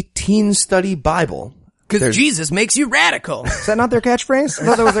NIV Teen Study Bible, because Jesus makes you radical. Is that not their catchphrase? I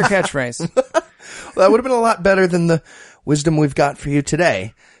thought that was their catchphrase. Well, that would have been a lot better than the wisdom we've got for you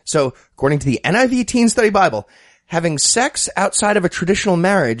today. So, according to the NIV Teen Study Bible, having sex outside of a traditional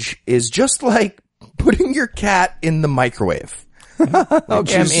marriage is just like putting your cat in the microwave.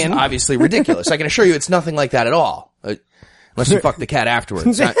 Which is obviously ridiculous. I can assure you it's nothing like that at all. Unless you fuck the cat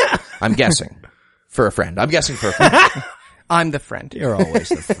afterwards. I'm guessing. For a friend. I'm guessing for a friend. I'm the friend. You're always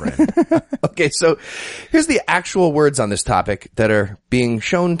the friend. Okay, so here's the actual words on this topic that are being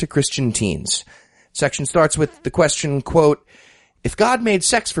shown to Christian teens. Section starts with the question, quote, if God made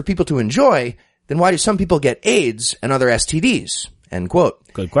sex for people to enjoy, then why do some people get AIDS and other STDs? End quote.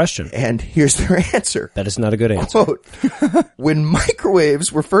 Good question. And here's their answer. That is not a good answer. Quote, when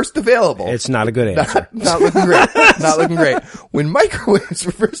microwaves were first available. It's not a good answer. Not looking great. Not looking great. When microwaves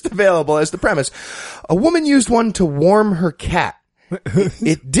were first available as the premise, a woman used one to warm her cat.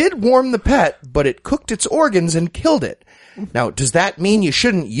 It did warm the pet, but it cooked its organs and killed it. Now, does that mean you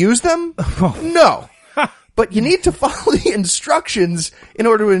shouldn't use them? No. But you need to follow the instructions in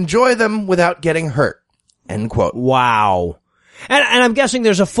order to enjoy them without getting hurt. End quote. Wow. And I'm guessing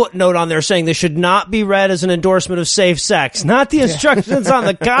there's a footnote on there saying this should not be read as an endorsement of safe sex, not the instructions on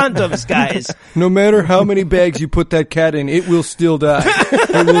the condoms, guys. No matter how many bags you put that cat in, it will still die.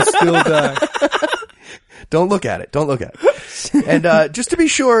 It will still die. Don't look at it. Don't look at it. And just to be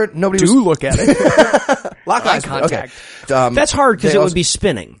sure, nobody do look at it. Lock eye contact. Okay. That's hard because it would be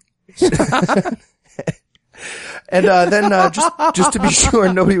spinning. And then just to be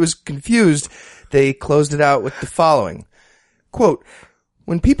sure nobody was confused, they closed it out with the following. Quote,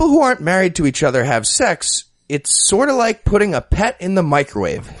 when people who aren't married to each other have sex, it's sort of like putting a pet in the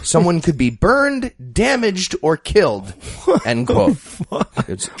microwave. Someone could be burned, damaged, or killed. End quote.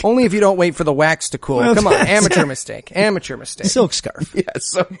 Only if you don't wait for the wax to cool. Well, come on, amateur mistake. Amateur mistake. Silk scarf. Yeah,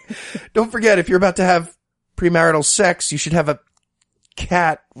 so don't forget, if you're about to have premarital sex, you should have a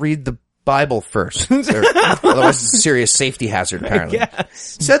cat read the Bible first. Otherwise it's a serious safety hazard, apparently.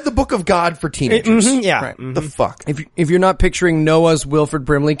 Said the book of God for teenagers. Yeah. Right. The fuck? If you're not picturing Noah's Wilford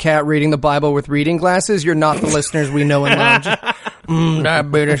Brimley cat reading the Bible with reading glasses, you're not the listeners we know and love.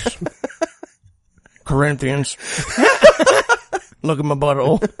 Diabetes. Corinthians. Look at my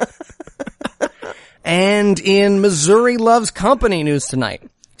butthole. And in Missouri Loves Company news tonight,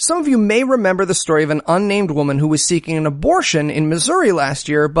 some of you may remember the story of an unnamed woman who was seeking an abortion in Missouri last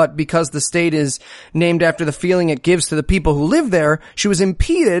year, but because the state is named after the feeling it gives to the people who live there, she was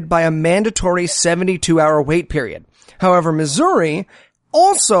impeded by a mandatory 72-hour wait period. However, Missouri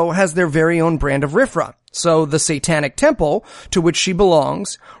also has their very own brand of riffraff. So the Satanic Temple, to which she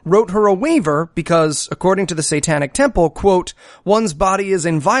belongs, wrote her a waiver because, according to the Satanic Temple, quote, one's body is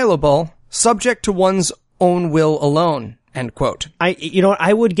inviolable, subject to one's own will alone. End quote. You know what?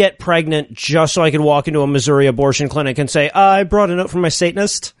 I would get pregnant just so I could walk into a Missouri abortion clinic and say, I brought a note from my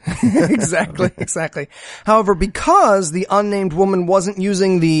Satanist. Exactly. However, because the unnamed woman wasn't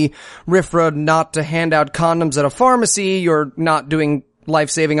using the RFRA not to hand out condoms at a pharmacy, you're not doing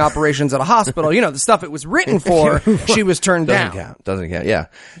life-saving operations at a hospital, you know, the stuff it was written for, she was turned down. Doesn't count, yeah.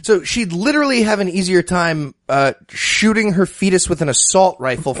 So she'd literally have an easier time shooting her fetus with an assault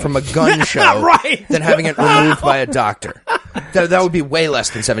rifle from a gun show than having it removed by a doctor. That would be way less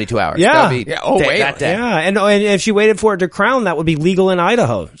than 72 hours. Yeah. That would be that day. Yeah, and if she waited for it to crown, that would be legal in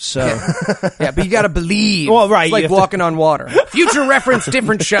Idaho. So yeah, but you gotta believe. Well, right. It's like walking on water. Future reference,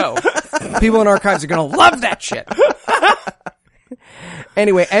 different show. People in archives are gonna love that shit.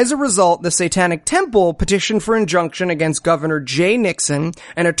 Anyway, as a result, the Satanic Temple petitioned for injunction against Governor Jay Nixon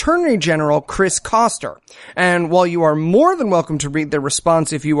and Attorney General Chris Koster. And while you are more than welcome to read their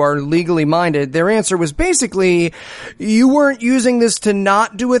response if you are legally minded, their answer was basically, you weren't using this to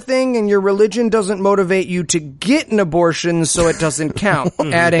not do a thing, and your religion doesn't motivate you to get an abortion, so it doesn't count.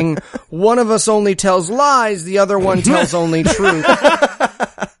 Adding, one of us only tells lies, the other one tells only truth.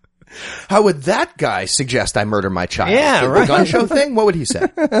 How would that guy suggest I murder my child? Yeah, The gun show thing? What would he say?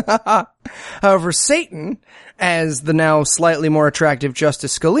 However, Satan, as the now slightly more attractive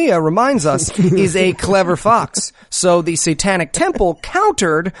Justice Scalia reminds us, is a clever fox. So the Satanic Temple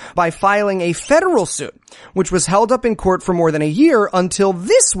countered by filing a federal suit, which was held up in court for more than a year until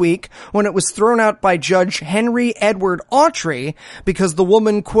this week when it was thrown out by Judge Henry Edward Autry because the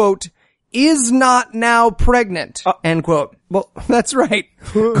woman, quote, is not now pregnant, end quote. Well, that's right.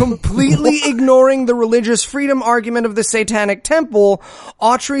 Completely ignoring the religious freedom argument of the Satanic Temple,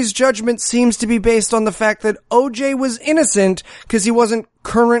 Autry's judgment seems to be based on the fact that OJ was innocent because he wasn't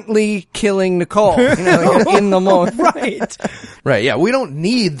currently killing Nicole, in the moment. Right. Right, yeah. We don't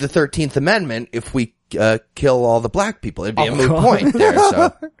need the 13th Amendment if we kill all the black people. It'd be a moot point there,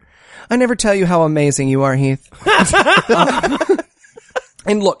 so. I never tell you how amazing you are, Heath.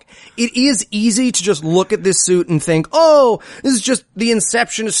 And look, it is easy to just look at this suit and think, oh, this is just the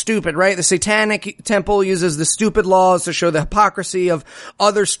inception of stupid, right? The Satanic Temple uses the stupid laws to show the hypocrisy of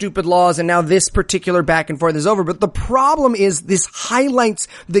other stupid laws, and now this particular back and forth is over. But the problem is this highlights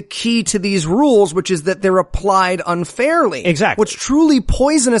the key to these rules, which is that they're applied unfairly. Exactly. What's truly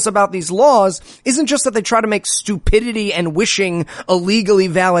poisonous about these laws isn't just that they try to make stupidity and wishing a legally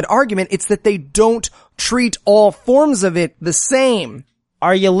valid argument, it's that they don't treat all forms of it the same.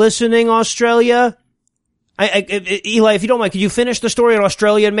 Are you listening, Australia? Eli, if you don't mind, could you finish the story in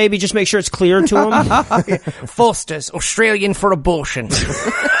Australia and maybe just make sure it's clear to him? Foster's Australian for abortion.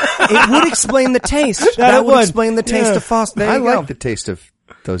 It would explain the taste. That would explain the taste of Foster. I like the taste of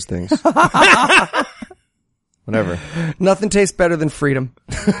those things. Whatever. Nothing tastes better than freedom.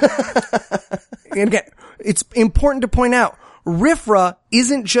 And again, it's important to point out, RFRA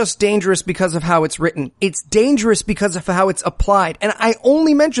isn't just dangerous because of how it's written. It's dangerous because of how it's applied. And I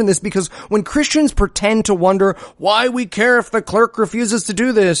only mention this because when Christians pretend to wonder why we care if the clerk refuses to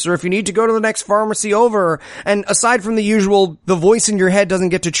do this or if you need to go to the next pharmacy over, and aside from the usual, the voice in your head doesn't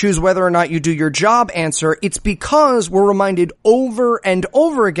get to choose whether or not you do your job answer, it's because we're reminded over and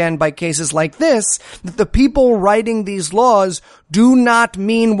over again by cases like this that the people writing these laws do not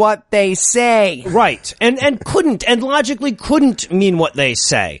mean what they say. Right. And couldn't, and logically couldn't mean what they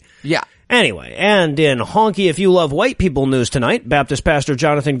say. Yeah. Anyway, and in honky if you love white people news tonight, Baptist pastor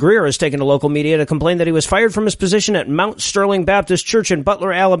Jonathan Greer has taken to local media to complain that he was fired from his position at Mount Sterling Baptist Church in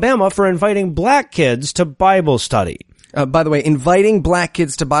Butler, Alabama for inviting black kids to Bible study. By the way, inviting black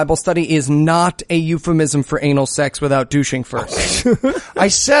kids to Bible study is not a euphemism for anal sex without douching first. I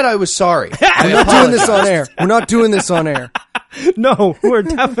said I was sorry. We're not doing this on air. We're not doing this on air. No, we're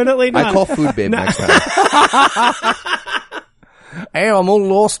definitely not. I call Food Babe next time. Hey, I'm all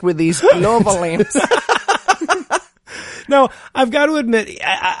lost with these Novalines. No, I've got to admit,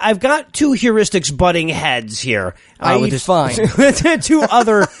 I've got two heuristics butting heads here. Fine. Two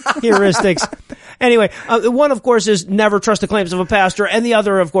other heuristics. Anyway, one, of course, is never trust the claims of a pastor, and the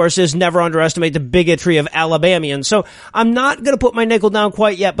other, of course, is never underestimate the bigotry of Alabamians. So I'm not going to put my nickel down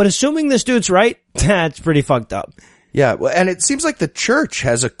quite yet, but assuming this dude's right, that's pretty fucked up. Yeah, well, and it seems like the church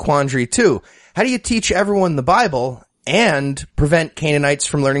has a quandary, too. How do you teach everyone the Bible and prevent Canaanites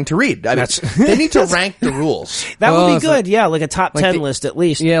from learning to read? I mean, they need to rank the rules. That would be good, yeah, like a top 10 list at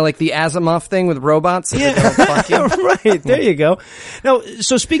least. Yeah, like the Asimov thing with robots. Yeah, right, there you go. Now,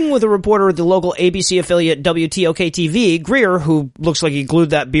 so speaking with a reporter at the local ABC affiliate WTOK-TV, Greer, who looks like he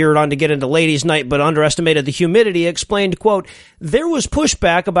glued that beard on to get into ladies' night but underestimated the humidity, explained, quote, there was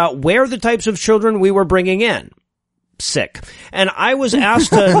pushback about where the types of children we were bringing in. Sick. And I was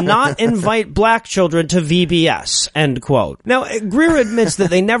asked to not invite black children to VBS, end quote. Now, Greer admits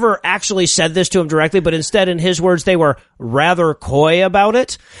that they never actually said this to him directly, but instead, in his words, they were rather coy about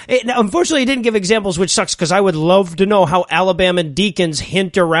it. Now, unfortunately, he didn't give examples, which sucks, because I would love to know how Alabama deacons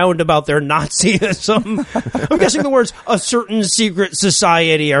hint around about their Nazism. I'm guessing the words, a certain secret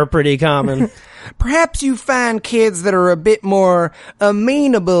society, are pretty common. Perhaps you find kids that are a bit more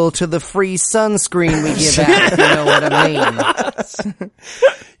amenable to the free sunscreen we give out, if you know what I mean.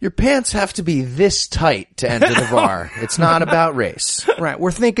 Your pants have to be this tight to enter the bar. It's not about race. Right,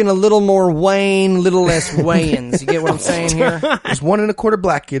 we're thinking a little more Wayne, little less Wayans. You get what I'm saying here? There's 1 1/4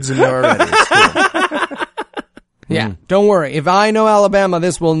 black kids in there already. It's cool. Yeah, don't worry. If I know Alabama,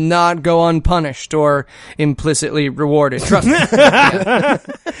 this will not go unpunished or implicitly rewarded. Trust me.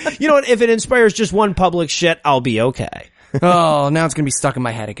 You know what? If it inspires just one public shit, I'll be okay. Oh, now it's going to be stuck in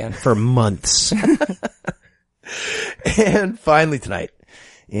my head again. For months. And finally tonight,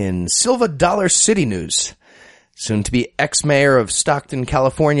 in Silva Dollar City news, soon-to-be ex-mayor of Stockton,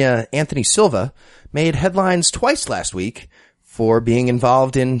 California, Anthony Silva, made headlines twice last week for being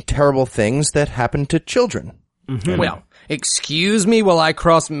involved in terrible things that happened to children. Mm-hmm. Well, excuse me while I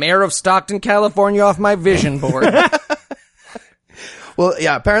cross Mayor of Stockton, California off my vision board. Well,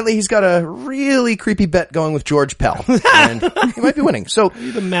 yeah, apparently he's got a really creepy bet going with George Pell, and he might be winning. So,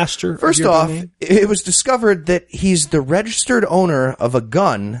 the master. First off, it was discovered that he's the registered owner of a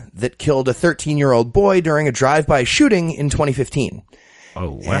gun that killed a 13-year-old boy during a drive-by shooting in 2015.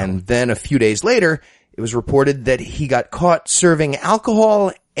 Oh, wow. And then a few days later, it was reported that he got caught serving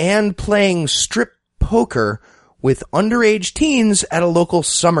alcohol and playing strip poker with underage teens at a local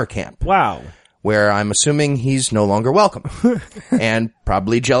summer camp. Wow. Where I'm assuming he's no longer welcome. And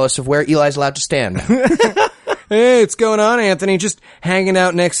probably jealous of where Eli's allowed to stand. Hey, what's going on, Anthony? Just hanging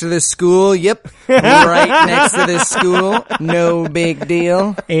out next to this school. Yep. Right next to this school. No big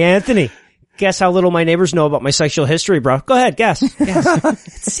deal. Hey, Anthony. Guess how little my neighbors know about my sexual history, bro. Go ahead, guess.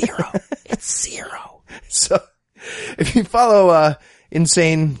 It's zero. It's zero. So, if you follow,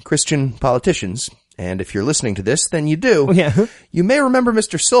 insane Christian politicians, and if you're listening to this, then you do. Yeah. You may remember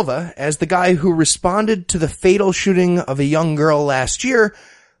Mr. Silva as the guy who responded to the fatal shooting of a young girl last year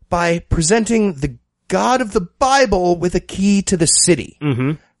by presenting the God of the Bible with a key to the city.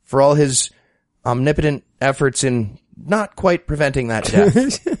 Mm-hmm. For all his omnipotent efforts in not quite preventing that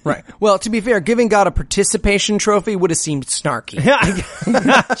death. Right. Well, to be fair, giving God a participation trophy would have seemed snarky.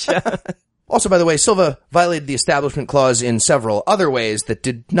 Gotcha. Also, by the way, Silva violated the establishment clause in several other ways that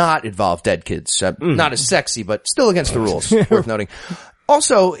did not involve dead kids. Not as sexy, but still against the rules. Worth noting.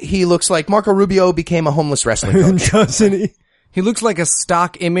 Also, he looks like Marco Rubio became a homeless wrestling coach. Doesn't he? He looks like a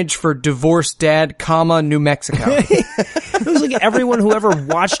stock image for divorced dad, New Mexico. It looks like everyone who ever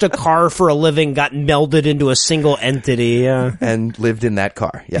watched a car for a living got melded into a single entity. And lived in that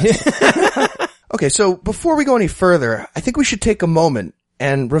car, yes. Okay, so before we go any further, I think we should take a moment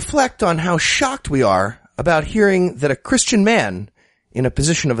and reflect on how shocked we are about hearing that a Christian man in a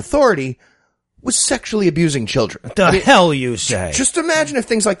position of authority was sexually abusing children. The hell you say? Just imagine if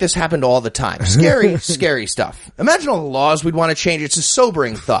things like this happened all the time. Scary, scary stuff. Imagine all the laws we'd want to change. It's a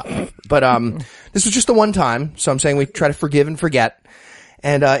sobering thought. But this was just the one time, so I'm saying we try to forgive and forget.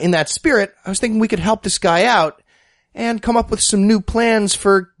 And in that spirit, I was thinking we could help this guy out and come up with some new plans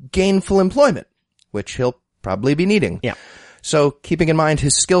for gainful employment, which he'll probably be needing. Yeah. So, keeping in mind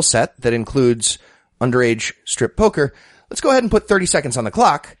his skill set that includes underage strip poker, let's go ahead and put 30 seconds on the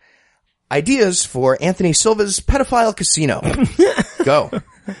clock. Ideas for Anthony Silva's pedophile casino. Go.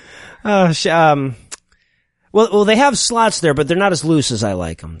 Well, they have slots there, but they're not as loose as I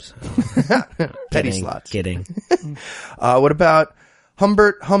like them. So. Petty slots. Kidding. What about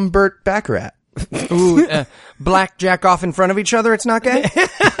Humbert Baccarat? Ooh, blackjack off in front of each other, it's not gay?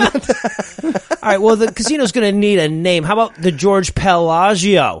 All right, well, the casino's gonna need a name. How about the George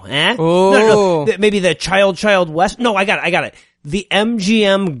Pelagio, eh? Oh. No, maybe the Child West? No, I got it. The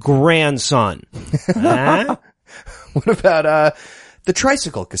MGM Grandson. Huh? What about, the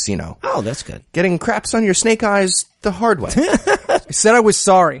Tricycle Casino? Oh, that's good. Getting craps on your snake eyes the hard way. I said I was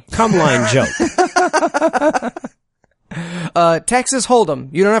sorry. Come line joke. Texas Hold'em.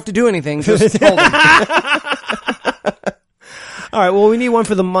 You don't have to do anything, just hold 'em. All right, well, we need one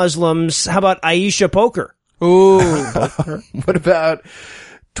for the Muslims. How about Aisha Poker? Ooh. What about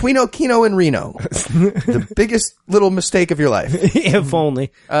Twino, Kino, and Reno? The biggest little mistake of your life. If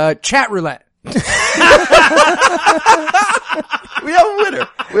only. Chat roulette. We have a winner.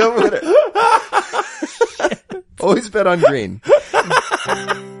 Always bet on green.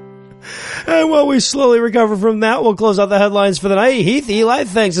 And while we slowly recover from that, we'll close out the headlines for the night. Heath, Eli,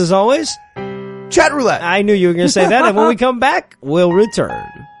 thanks as always. Chat roulette. I knew you were going to say that, and when we come back, we'll return.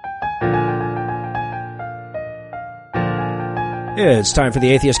 It's time for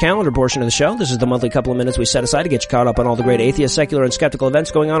the Atheist Calendar portion of the show. This is the monthly couple of minutes we set aside to get you caught up on all the great atheist, secular, and skeptical events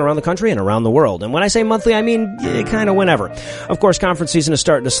going on around the country and around the world. And when I say monthly, I mean kind of whenever. Of course, conference season is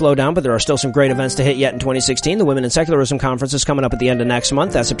starting to slow down, but there are still some great events to hit yet in 2016. The Women in Secularism Conference is coming up at the end of next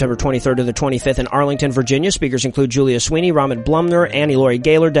month. That's September 23rd to the 25th in Arlington, Virginia. Speakers include Julia Sweeney, Ramit Blumner, Annie Laurie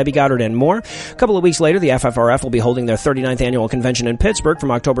Gaylor, Debbie Goddard, and more. A couple of weeks later, the FFRF will be holding their 39th annual convention in Pittsburgh from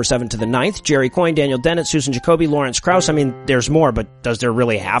October 7th to the 9th. Jerry Coyne, Daniel Dennett, Susan Jacoby, Lawrence Krauss. I mean, there's more. more, but does there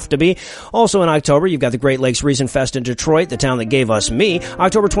really have to be? Also in October, you've got the Great Lakes Reason Fest in Detroit, the town that gave us me.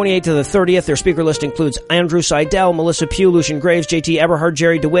 October 28th to the 30th, their speaker list includes Andrew Seidel, Melissa Pugh, Lucian Graves, JT Eberhard,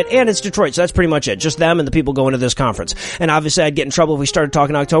 Jerry DeWitt, and it's Detroit, so that's pretty much it. Just them and the people going to this conference. And obviously I'd get in trouble if we started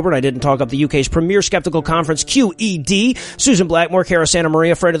talking October and I didn't talk up the UK's premier skeptical conference, QED. Susan Blackmore, Cara Santa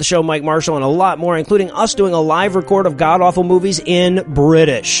Maria, friend of the show, Mike Marshall, and a lot more, including us doing a live record of god-awful movies in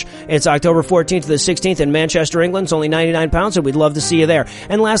British. It's October 14th to the 16th in Manchester, England. It's only £99, and we'd love to see you there.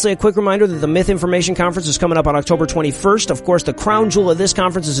 And lastly, a quick reminder that the Myth Information Conference is coming up on October 21st. Of course, the crown jewel of this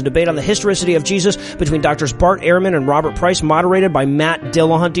conference is a debate on the historicity of Jesus between Drs. Bart Ehrman and Robert Price, moderated by Matt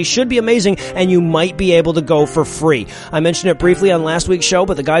Dillahunty. Should be amazing, and you might be able to go for free. I mentioned it briefly on last week's show,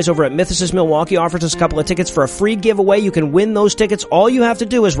 but the guys over at Mythicist Milwaukee offered us a couple of tickets for a free giveaway. You can win those tickets. All you have to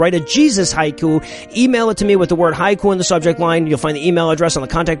do is write a Jesus haiku, email it to me with the word haiku in the subject line. You'll find the email address on the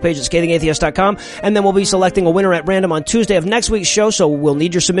contact page at ScathingAtheist.com, and then we'll be selecting a winner at random on Tuesday of next week's show, so we'll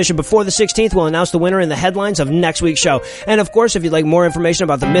need your submission before the 16th. We'll announce the winner in the headlines of next week's show. And of course, if you'd like more information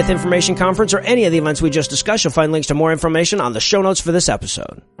about the Myth Information Conference or any of the events we just discussed, you'll find links to more information on the show notes for this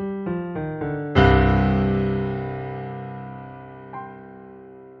episode.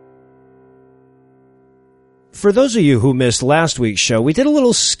 For those of you who missed last week's show, we did a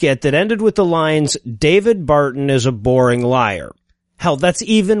little skit that ended with the lines, David Barton is a boring liar. Hell, that's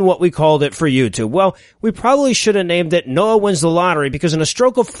even what we called it for YouTube. Well, we probably should have named it Noah Wins the Lottery, because in a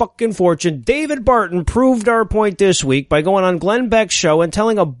stroke of fucking fortune, David Barton proved our point this week by going on Glenn Beck's show and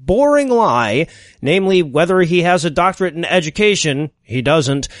telling a boring lie, namely whether he has a doctorate in education. He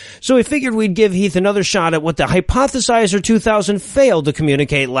doesn't. So we figured we'd give Heath another shot at what the Hypothesizer 2000 failed to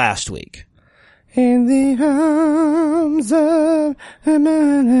communicate last week. In the arms of a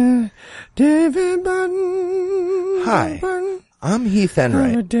man, David Barton. Hi, I'm Heath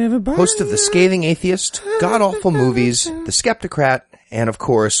Enright, host of The Scathing Atheist, God-Awful Movies, The Skeptocrat, and of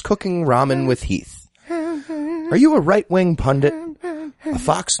course, Cooking Ramen with Heath. Are you a right-wing pundit? A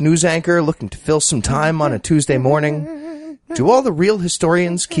Fox News anchor looking to fill some time on a Tuesday morning? Do all the real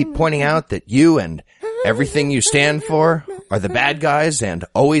historians keep pointing out that you and everything you stand for are the bad guys and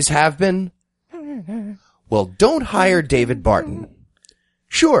always have been? Well, don't hire David Barton.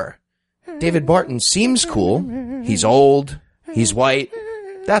 Sure, David Barton seems cool. He's old. He's white.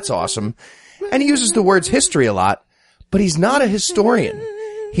 That's awesome. And he uses the words history a lot, but he's not a historian.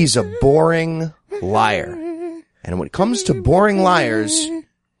 He's a boring liar. And when it comes to boring liars,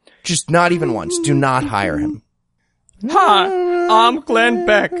 just not even once, do not hire him. Hi, I'm Glenn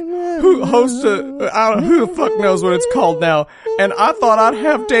Beck, who hosts who the fuck knows what it's called now, and I thought I'd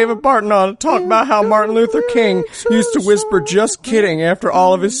have David Barton on to talk about how Martin Luther King used to whisper just kidding after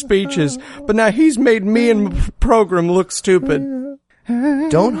all of his speeches, but now he's made me and my program look stupid.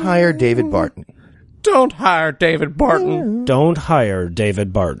 Don't hire David Barton. Don't hire David Barton. Don't hire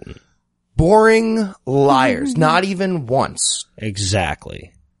David Barton. Boring liars, not even once.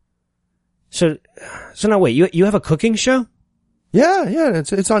 Exactly. So now wait, you have a cooking show? Yeah,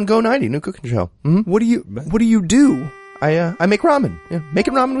 it's on Go 90, new cooking show. Mm-hmm. What do you do? I make ramen. Yeah,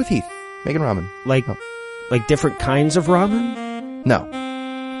 making ramen with Heath. Making ramen. Like different kinds of ramen? No.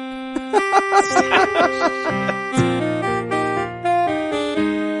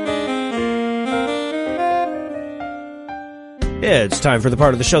 It's time for the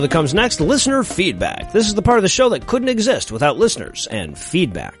part of the show that comes next, listener feedback. This is the part of the show that couldn't exist without listeners and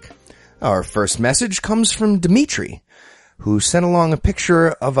feedback. Our first message comes from Dimitri, who sent along a picture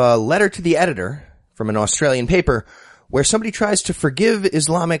of a letter to the editor from an Australian paper where somebody tries to forgive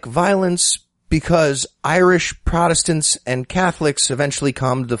Islamic violence because Irish Protestants and Catholics eventually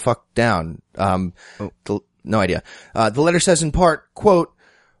calmed the fuck down. No idea. The letter says in part, quote,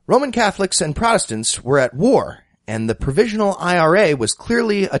 Roman Catholics and Protestants were at war, and the Provisional IRA was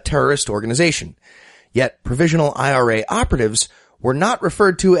clearly a terrorist organization. Yet Provisional IRA operatives were not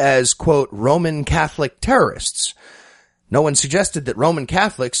referred to as, quote, Roman Catholic terrorists. No one suggested that Roman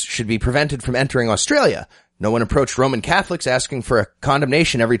Catholics should be prevented from entering Australia. No one approached Roman Catholics asking for a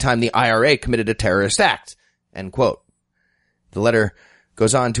condemnation every time the IRA committed a terrorist act. End quote. The letter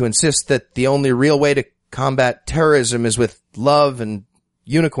goes on to insist that the only real way to combat terrorism is with love and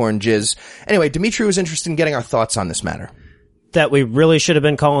unicorn jizz. Anyway, Dimitri was interested in getting our thoughts on this matter. That we really should have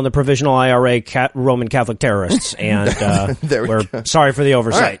been calling the Provisional IRA Roman Catholic terrorists, and we're sorry for the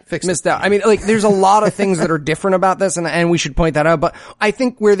oversight. Right, missed out. I mean, there's a lot of things that are different about this, and we should point that out, but I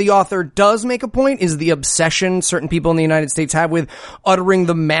think where the author does make a point is the obsession certain people in the United States have with uttering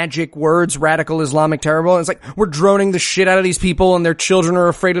the magic words, radical Islamic terror. It's like, we're droning the shit out of these people, and their children are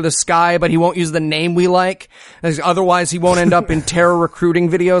afraid of the sky, but he won't use the name we like. Otherwise, he won't end up in terror recruiting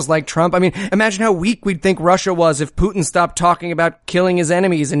videos like Trump. I mean, imagine how weak we'd think Russia was if Putin stopped talking talking about killing his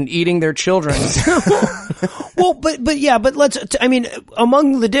enemies and eating their children. Well, but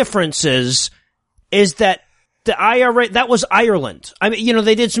among the differences is that the IRA, that was Ireland. I mean,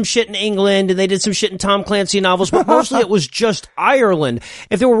 they did some shit in England and they did some shit in Tom Clancy novels, but mostly it was just Ireland.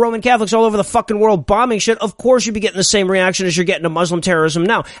 If there were Roman Catholics all over the fucking world bombing shit, of course you'd be getting the same reaction as you're getting to Muslim terrorism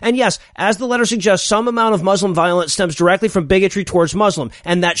now. And yes, as the letter suggests, some amount of Muslim violence stems directly from bigotry towards Muslim,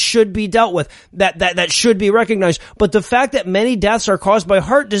 and that should be dealt with. That should be recognized. But the fact that many deaths are caused by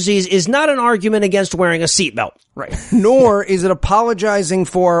heart disease is not an argument against wearing a seatbelt. Right. Nor is it apologizing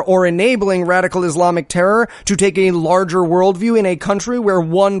for or enabling radical Islamic terror to take a larger worldview in a country where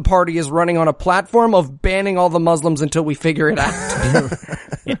one party is running on a platform of banning all the Muslims until we figure it out.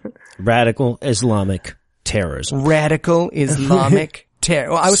 Yeah. Radical Islamic terrorism. Radical Islamic terror.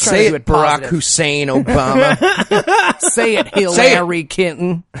 Well, I was trying Say to do it, it Barack positive. Hussein Obama. Say it, Hillary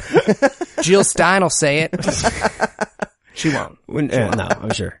Clinton. Jill Stein will say it. She won't. No,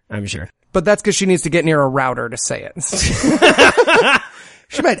 I'm sure. But that's because she needs to get near a router to say it.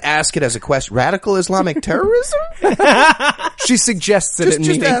 She might ask it as a question. Radical Islamic terrorism? She suggests it at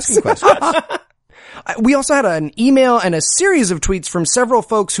just meetings. asking questions. We also had an email and a series of tweets from several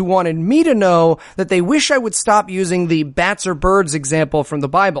folks who wanted me to know that they wish I would stop using the bats or birds example from the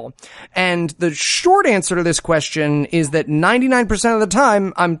Bible. And the short answer to this question is that 99% of the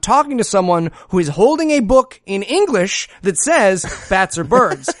time, I'm talking to someone who is holding a book in English that says bats or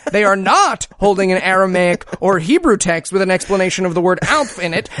birds. They are not holding an Aramaic or Hebrew text with an explanation of the word alf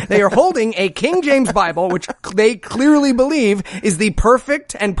in it. They are holding a King James Bible, which they clearly believe is the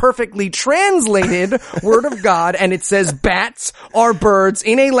perfect and perfectly translated Word of God, and it says bats are birds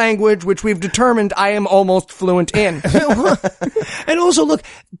in a language which we've determined I am almost fluent in. And also, look,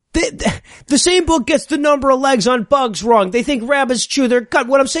 the same book gets the number of legs on bugs wrong. They think rabbits chew their gut.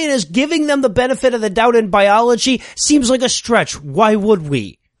 What I'm saying is giving them the benefit of the doubt in biology seems like a stretch. Why would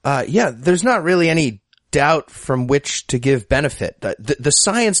we? There's not really any doubt from which to give benefit. The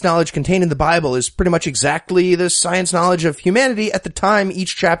science knowledge contained in the Bible is pretty much exactly the science knowledge of humanity at the time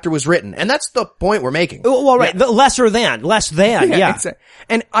each chapter was written. And that's the point we're making. Well, right. Yeah. Less than. Exactly.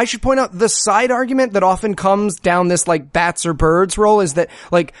 And I should point out the side argument that often comes down this bats or birds role is that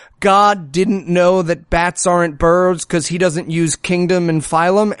God didn't know that bats aren't birds because he doesn't use kingdom and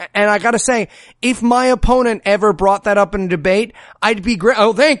phylum. And I gotta say, if my opponent ever brought that up in a debate, I'd be great.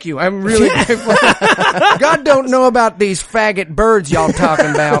 Oh, thank you. I'm really grateful. God don't know about these faggot birds y'all talking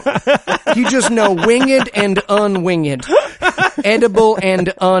about. He just know winged and unwinged. Edible and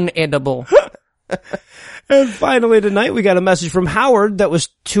unedible. And finally tonight, we got a message from Howard that was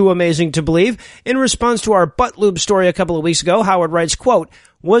too amazing to believe. In response to our butt lube story a couple of weeks ago, Howard writes, quote,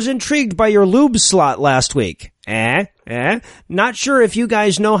 "Was intrigued by your lube slot last week. Not sure if you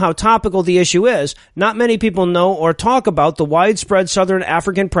guys know how topical the issue is. Not many people know or talk about the widespread Southern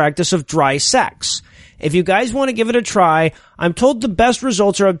African practice of dry sex. If you guys want to give it a try, I'm told the best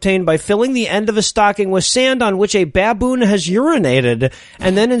results are obtained by filling the end of a stocking with sand on which a baboon has urinated,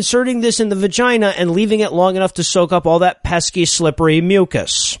 and then inserting this in the vagina and leaving it long enough to soak up all that pesky, slippery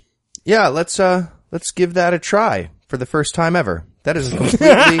mucus." Yeah, let's give that a try for the first time ever. That is a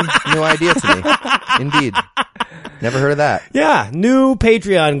completely new idea to me. Indeed. Never heard of that. Yeah, new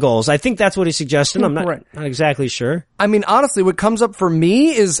Patreon goals. I think that's what he's suggesting. I'm not exactly sure. I mean, honestly, what comes up for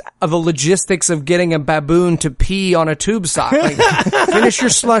me is the logistics of getting a baboon to pee on a tube sock. Finish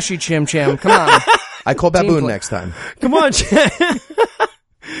your slushy, Chim Chim. Come on. I call baboon next time. Come on,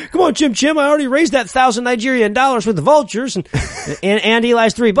 Come on, Chim. I already raised that 1,000 Nigerian dollars with the vultures, and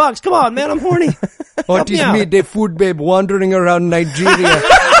Eli's $3. Come on, man, I'm horny. What is me, the food babe, wandering around Nigeria?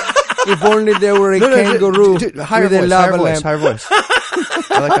 If only there were a kangaroo with a lava lamp. Higher voice.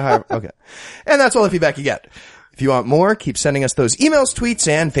 I like the higher. Okay. And that's all the feedback you get. If you want more, keep sending us those emails, tweets,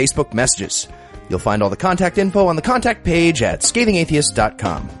 and Facebook messages. You'll find all the contact info on the contact page at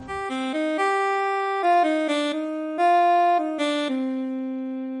ScathingAtheist.com.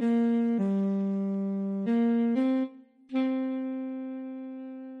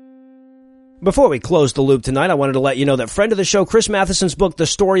 Before we close the loop tonight, I wanted to let you know that friend of the show, Chris Matheson's book, The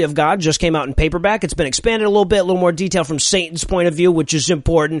Story of God, just came out in paperback. It's been expanded a little bit, a little more detail from Satan's point of view, which is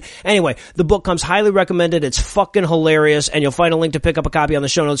important. Anyway, the book comes highly recommended. It's fucking hilarious, and you'll find a link to pick up a copy on the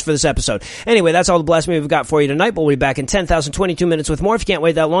show notes for this episode. Anyway, that's all the blasphemy we've got for you tonight. We'll be back in 10,022 minutes with more. If you can't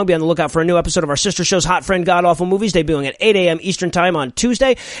wait that long, be on the lookout for a new episode of our sister show's Hot Friend God Awful Movies, debuting at 8 a.m. Eastern Time on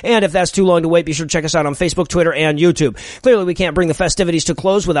Tuesday. And if that's too long to wait, be sure to check us out on Facebook, Twitter, and YouTube. Clearly, we can't bring the festivities to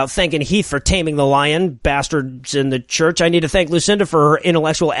close without thanking Heath for taming the lion, bastards in the church. I need to thank Lucinda for her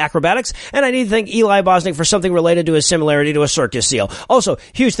intellectual acrobatics, and I need to thank Eli Bosnick for something related to his similarity to a circus seal. Also,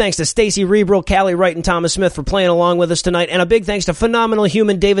 huge thanks to Stacey Rebrel, Callie Wright, and Thomas Smith for playing along with us tonight, and a big thanks to phenomenal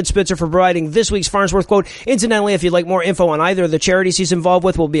human David Spitzer for providing this week's Farnsworth quote. Incidentally, if you'd like more info on either of the charities he's involved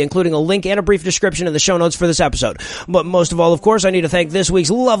with, we'll be including a link and a brief description in the show notes for this episode. But most of all, of course, I need to thank this week's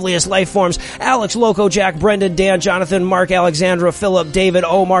loveliest life forms: Alex, Loco, Jack, Brendan, Dan, Jonathan, Mark, Alexandra, Philip, David,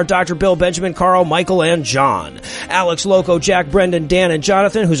 Omar, Dr. Bill, Benjamin, Carl, Michael, and John. Alex, Loco, Jack, Brendan, Dan, and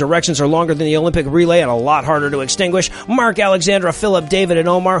Jonathan, whose erections are longer than the Olympic relay and a lot harder to extinguish. Mark, Alexandra, Philip, David, and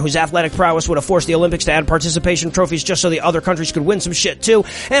Omar, whose athletic prowess would have forced the Olympics to add participation trophies just so the other countries could win some shit too.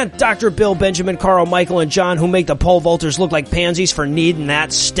 And Dr. Bill, Benjamin, Carl, Michael, and John, who make the pole vaulters look like pansies for needing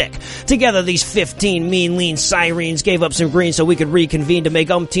that stick. Together, these 15 mean, lean sirens gave up some green so we could reconvene to make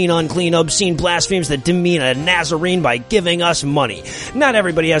umpteen unclean, obscene blasphemies that demean a Nazarene by giving us money. Not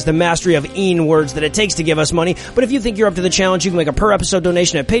everybody has the mastery of een words that it takes to give us money, but if you think you're up to the challenge, you can make a per-episode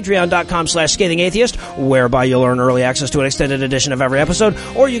donation at patreon.com/ScathingAtheist, whereby you'll earn early access to an extended edition of every episode,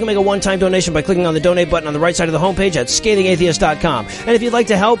 or you can make a one-time donation by clicking on the donate button on the right side of the homepage at ScathingAtheist.com. And if you'd like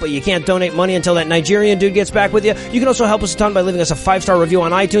to help, but you can't donate money until that Nigerian dude gets back with you, you can also help us a ton by leaving us a 5-star review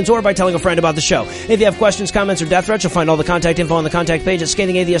on iTunes or by telling a friend about the show. If you have questions, comments, or death threats, you'll find all the contact info on the contact page at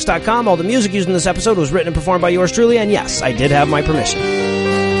ScathingAtheist.com. All the music used in this episode was written and performed by yours truly, and yes, I did have my permission.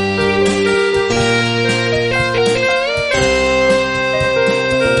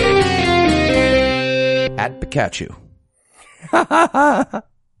 At Pikachu.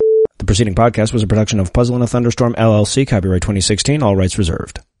 The preceding podcast was a production of Puzzle in a Thunderstorm, LLC, copyright 2016, all rights reserved.